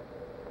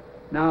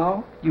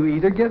 Now, you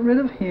either get rid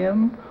of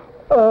him,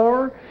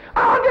 or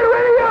I'll get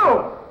rid of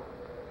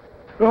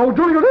you! Oh,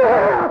 do you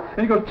there?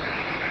 And he goes,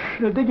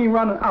 the digging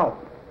running out.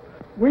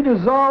 We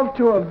dissolve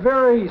to a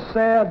very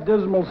sad,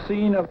 dismal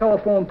scene of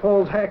telephone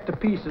poles hacked to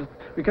pieces.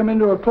 We come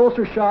into a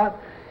closer shot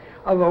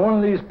of one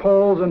of these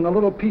poles, and the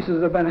little pieces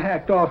that have been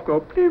hacked off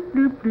go bloop,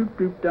 bloop, bloop,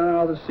 bloop down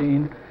out of the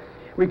scene.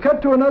 We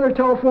cut to another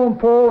telephone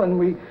pole, and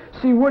we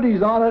see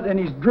Woody's on it, and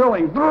he's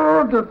drilling.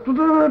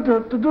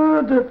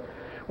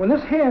 When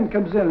this hand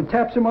comes in and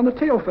taps him on the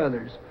tail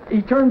feathers,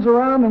 he turns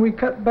around, and we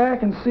cut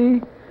back and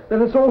see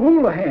that it's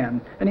O'Houlihan,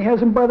 and he has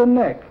him by the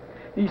neck.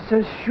 He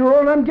says,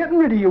 "Sure, I'm getting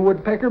rid of you,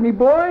 woodpecker, me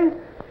boy."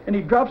 And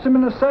he drops him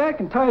in the sack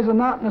and ties a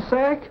knot in the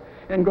sack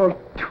and goes,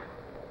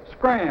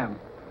 scram.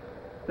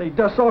 Then he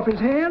dusts off his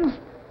hands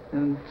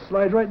and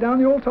slides right down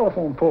the old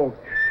telephone pole.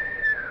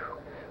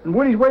 And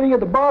Woody's waiting at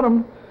the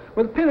bottom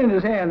with a pin in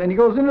his hand, and he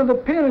goes into the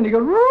pin and he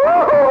goes,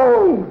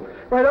 whoa!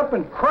 Right up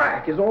and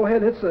crack, his old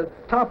head hits the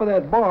top of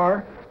that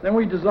bar. Then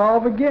we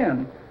dissolve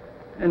again.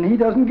 And he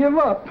doesn't give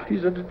up.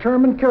 He's a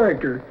determined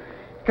character.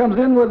 He comes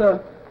in with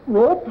a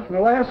rope and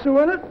a lasso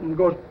in it and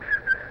goes,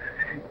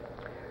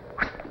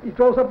 he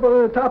throws up at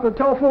the top of the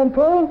telephone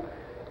pole,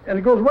 and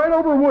it goes right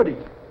over Woody.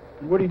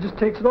 And Woody just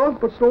takes it off,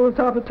 puts it over the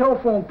top of the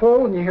telephone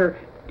pole, and you hear,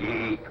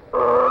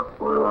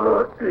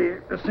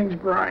 this thing's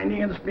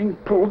grinding, and it's being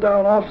pulled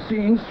down off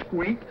scene,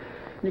 squeak.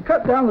 And you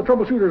cut down the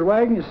troubleshooter's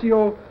wagon, you see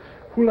old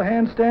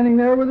Houlihan standing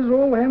there with his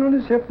old hand on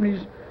his hip, and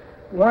he's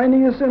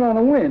winding us in on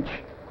a winch.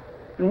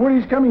 And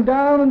Woody's coming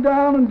down and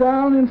down and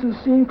down into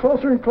the scene,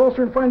 closer and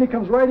closer, and finally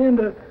comes right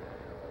into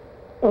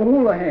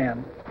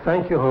O'Houlihan.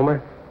 Thank you,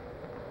 Homer.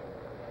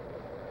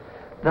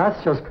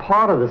 That's just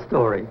part of the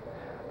story,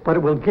 but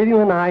it will give you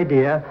an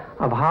idea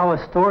of how a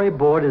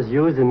storyboard is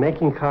used in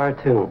making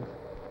cartoons.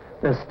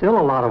 There's still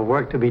a lot of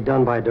work to be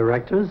done by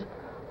directors,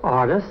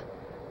 artists,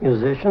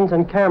 musicians,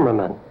 and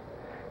cameramen.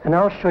 And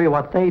I'll show you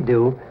what they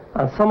do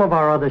on some of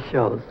our other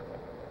shows.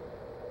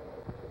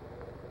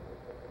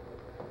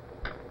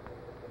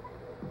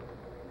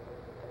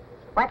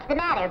 What's the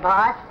matter,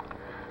 boss?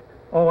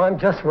 Oh, I'm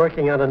just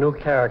working on a new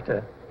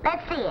character.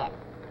 Let's see it.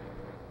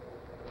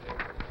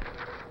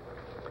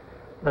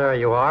 There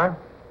you are.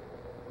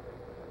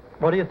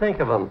 What do you think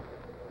of him?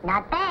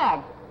 Not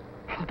bad.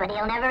 But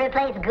he'll never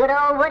replace good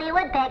old Woody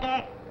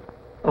Woodpecker.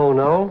 Oh,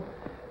 no?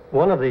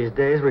 One of these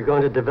days we're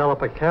going to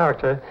develop a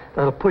character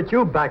that'll put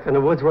you back in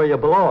the woods where you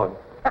belong.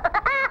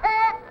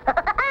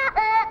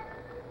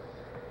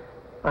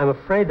 I'm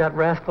afraid that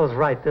rascal's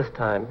right this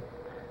time.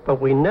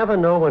 But we never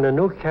know when a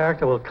new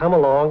character will come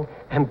along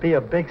and be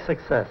a big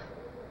success.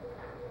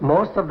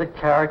 Most of the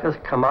characters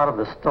come out of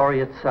the story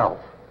itself.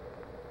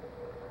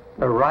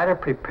 The writer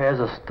prepares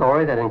a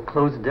story that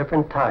includes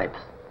different types.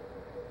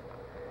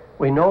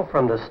 We know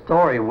from the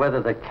story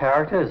whether the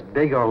character is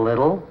big or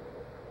little,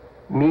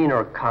 mean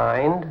or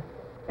kind,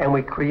 and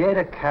we create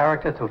a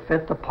character to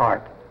fit the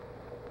part.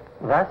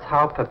 That's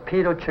how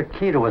Pepito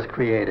Chiquito was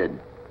created.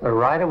 The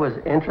writer was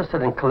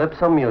interested in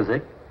calypso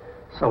music,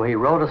 so he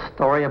wrote a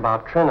story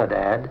about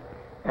Trinidad,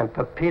 and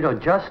Pepito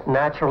just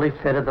naturally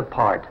fitted the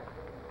part.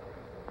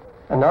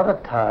 Another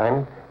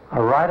time,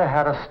 a writer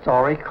had a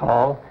story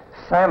called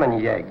Salmon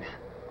Yeggs.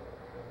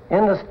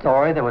 In the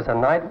story, there was a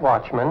night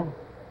watchman,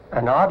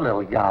 an odd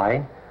little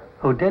guy,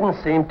 who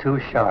didn't seem too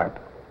sharp.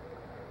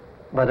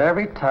 But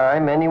every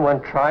time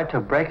anyone tried to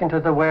break into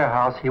the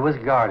warehouse he was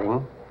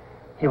guarding,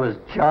 he was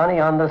Johnny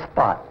on the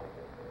spot.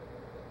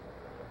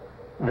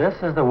 This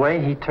is the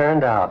way he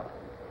turned out.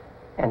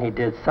 And he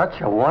did such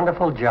a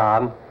wonderful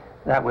job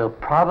that we'll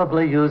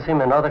probably use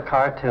him in other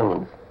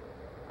cartoons.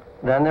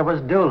 Then there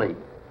was Dooley.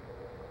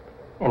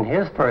 In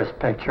his first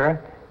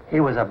picture, he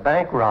was a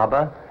bank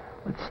robber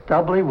with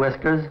stubbly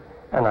whiskers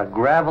and a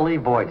gravelly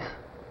voice.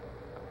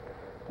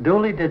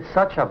 Dooley did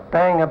such a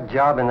bang-up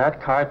job in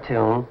that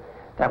cartoon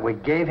that we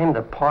gave him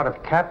the part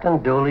of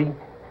Captain Dooley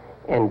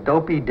in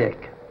Dopey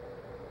Dick.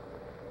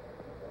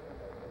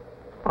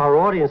 Our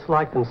audience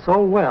liked him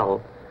so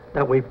well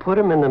that we put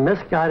him in the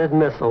Misguided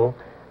Missile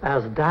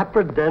as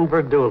Dapper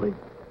Denver Dooley.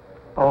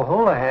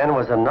 O'Houlihan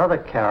was another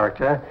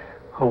character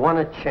who won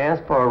a chance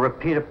for a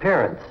repeat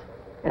appearance.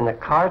 In the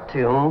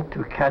cartoon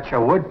To Catch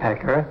a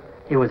Woodpecker,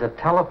 he was a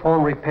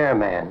telephone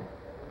repairman.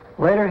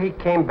 Later he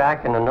came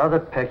back in another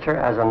picture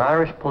as an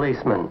Irish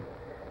policeman,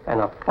 and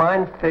a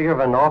fine figure of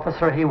an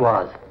officer he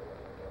was.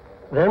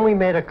 Then we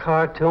made a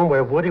cartoon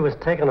where Woody was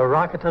taking a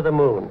rocket to the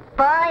moon.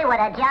 Boy, what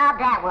a job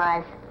that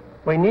was.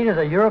 We needed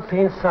a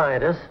European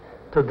scientist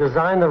to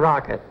design the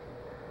rocket.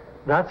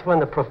 That's when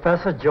the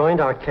professor joined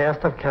our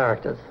cast of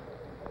characters.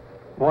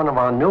 One of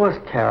our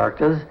newest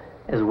characters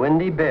is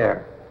Windy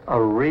Bear,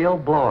 a real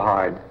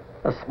blowhard.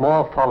 The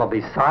small fellow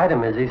beside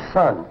him is his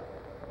son.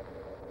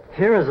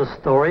 Here is a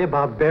story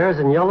about bears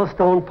in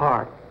Yellowstone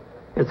Park.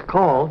 It's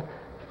called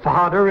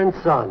Father and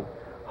Son.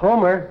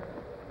 Homer,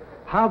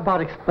 how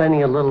about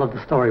explaining a little of the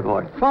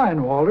storyboard?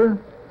 Fine, Walter.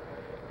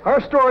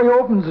 Our story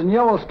opens in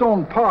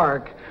Yellowstone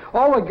Park.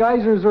 All the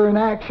geysers are in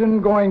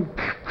action going...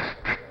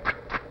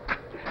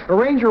 A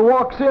ranger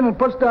walks in and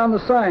puts down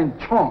the sign,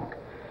 chonk.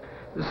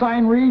 The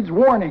sign reads,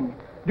 warning,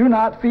 do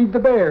not feed the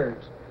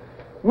bears.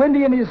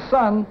 Windy and his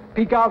son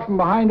peek out from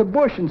behind a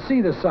bush and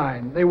see the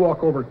sign. They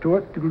walk over to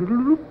it,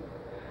 and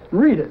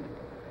read it.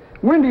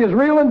 Windy is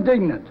real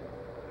indignant.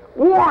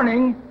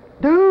 Warning,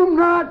 do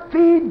not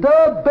feed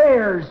the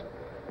bears.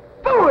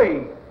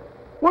 Phooey!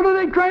 What are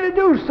they trying to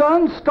do,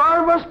 son?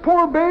 Starve us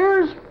poor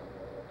bears?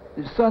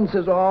 His son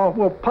says, oh,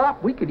 well,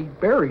 Pop, we could eat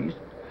berries.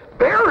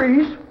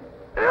 Berries?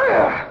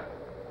 Ugh!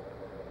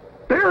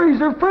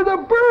 Berries are for the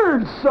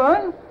birds,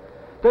 son.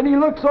 Then he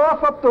looks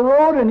off up the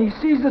road and he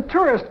sees the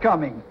tourist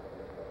coming.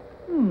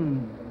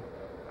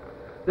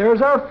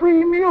 There's our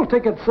free meal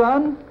ticket,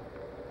 son.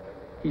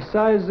 He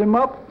sizes him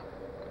up.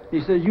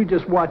 He says, you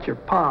just watch your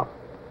Pop.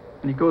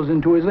 And he goes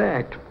into his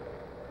act.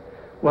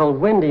 Well,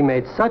 Windy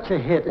made such a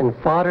hit in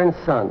Father and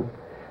Son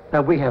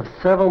that we have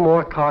several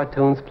more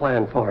cartoons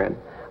planned for him.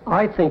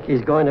 I think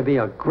he's going to be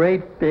a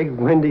great big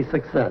Windy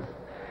success.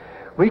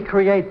 We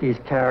create these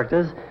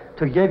characters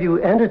to give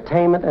you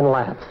entertainment and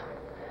laughs.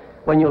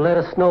 When you let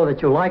us know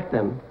that you like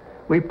them,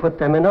 we put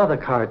them in other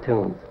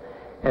cartoons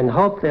and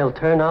hope they'll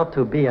turn out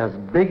to be as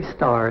big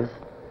stars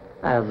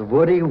as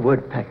Woody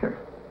Woodpecker.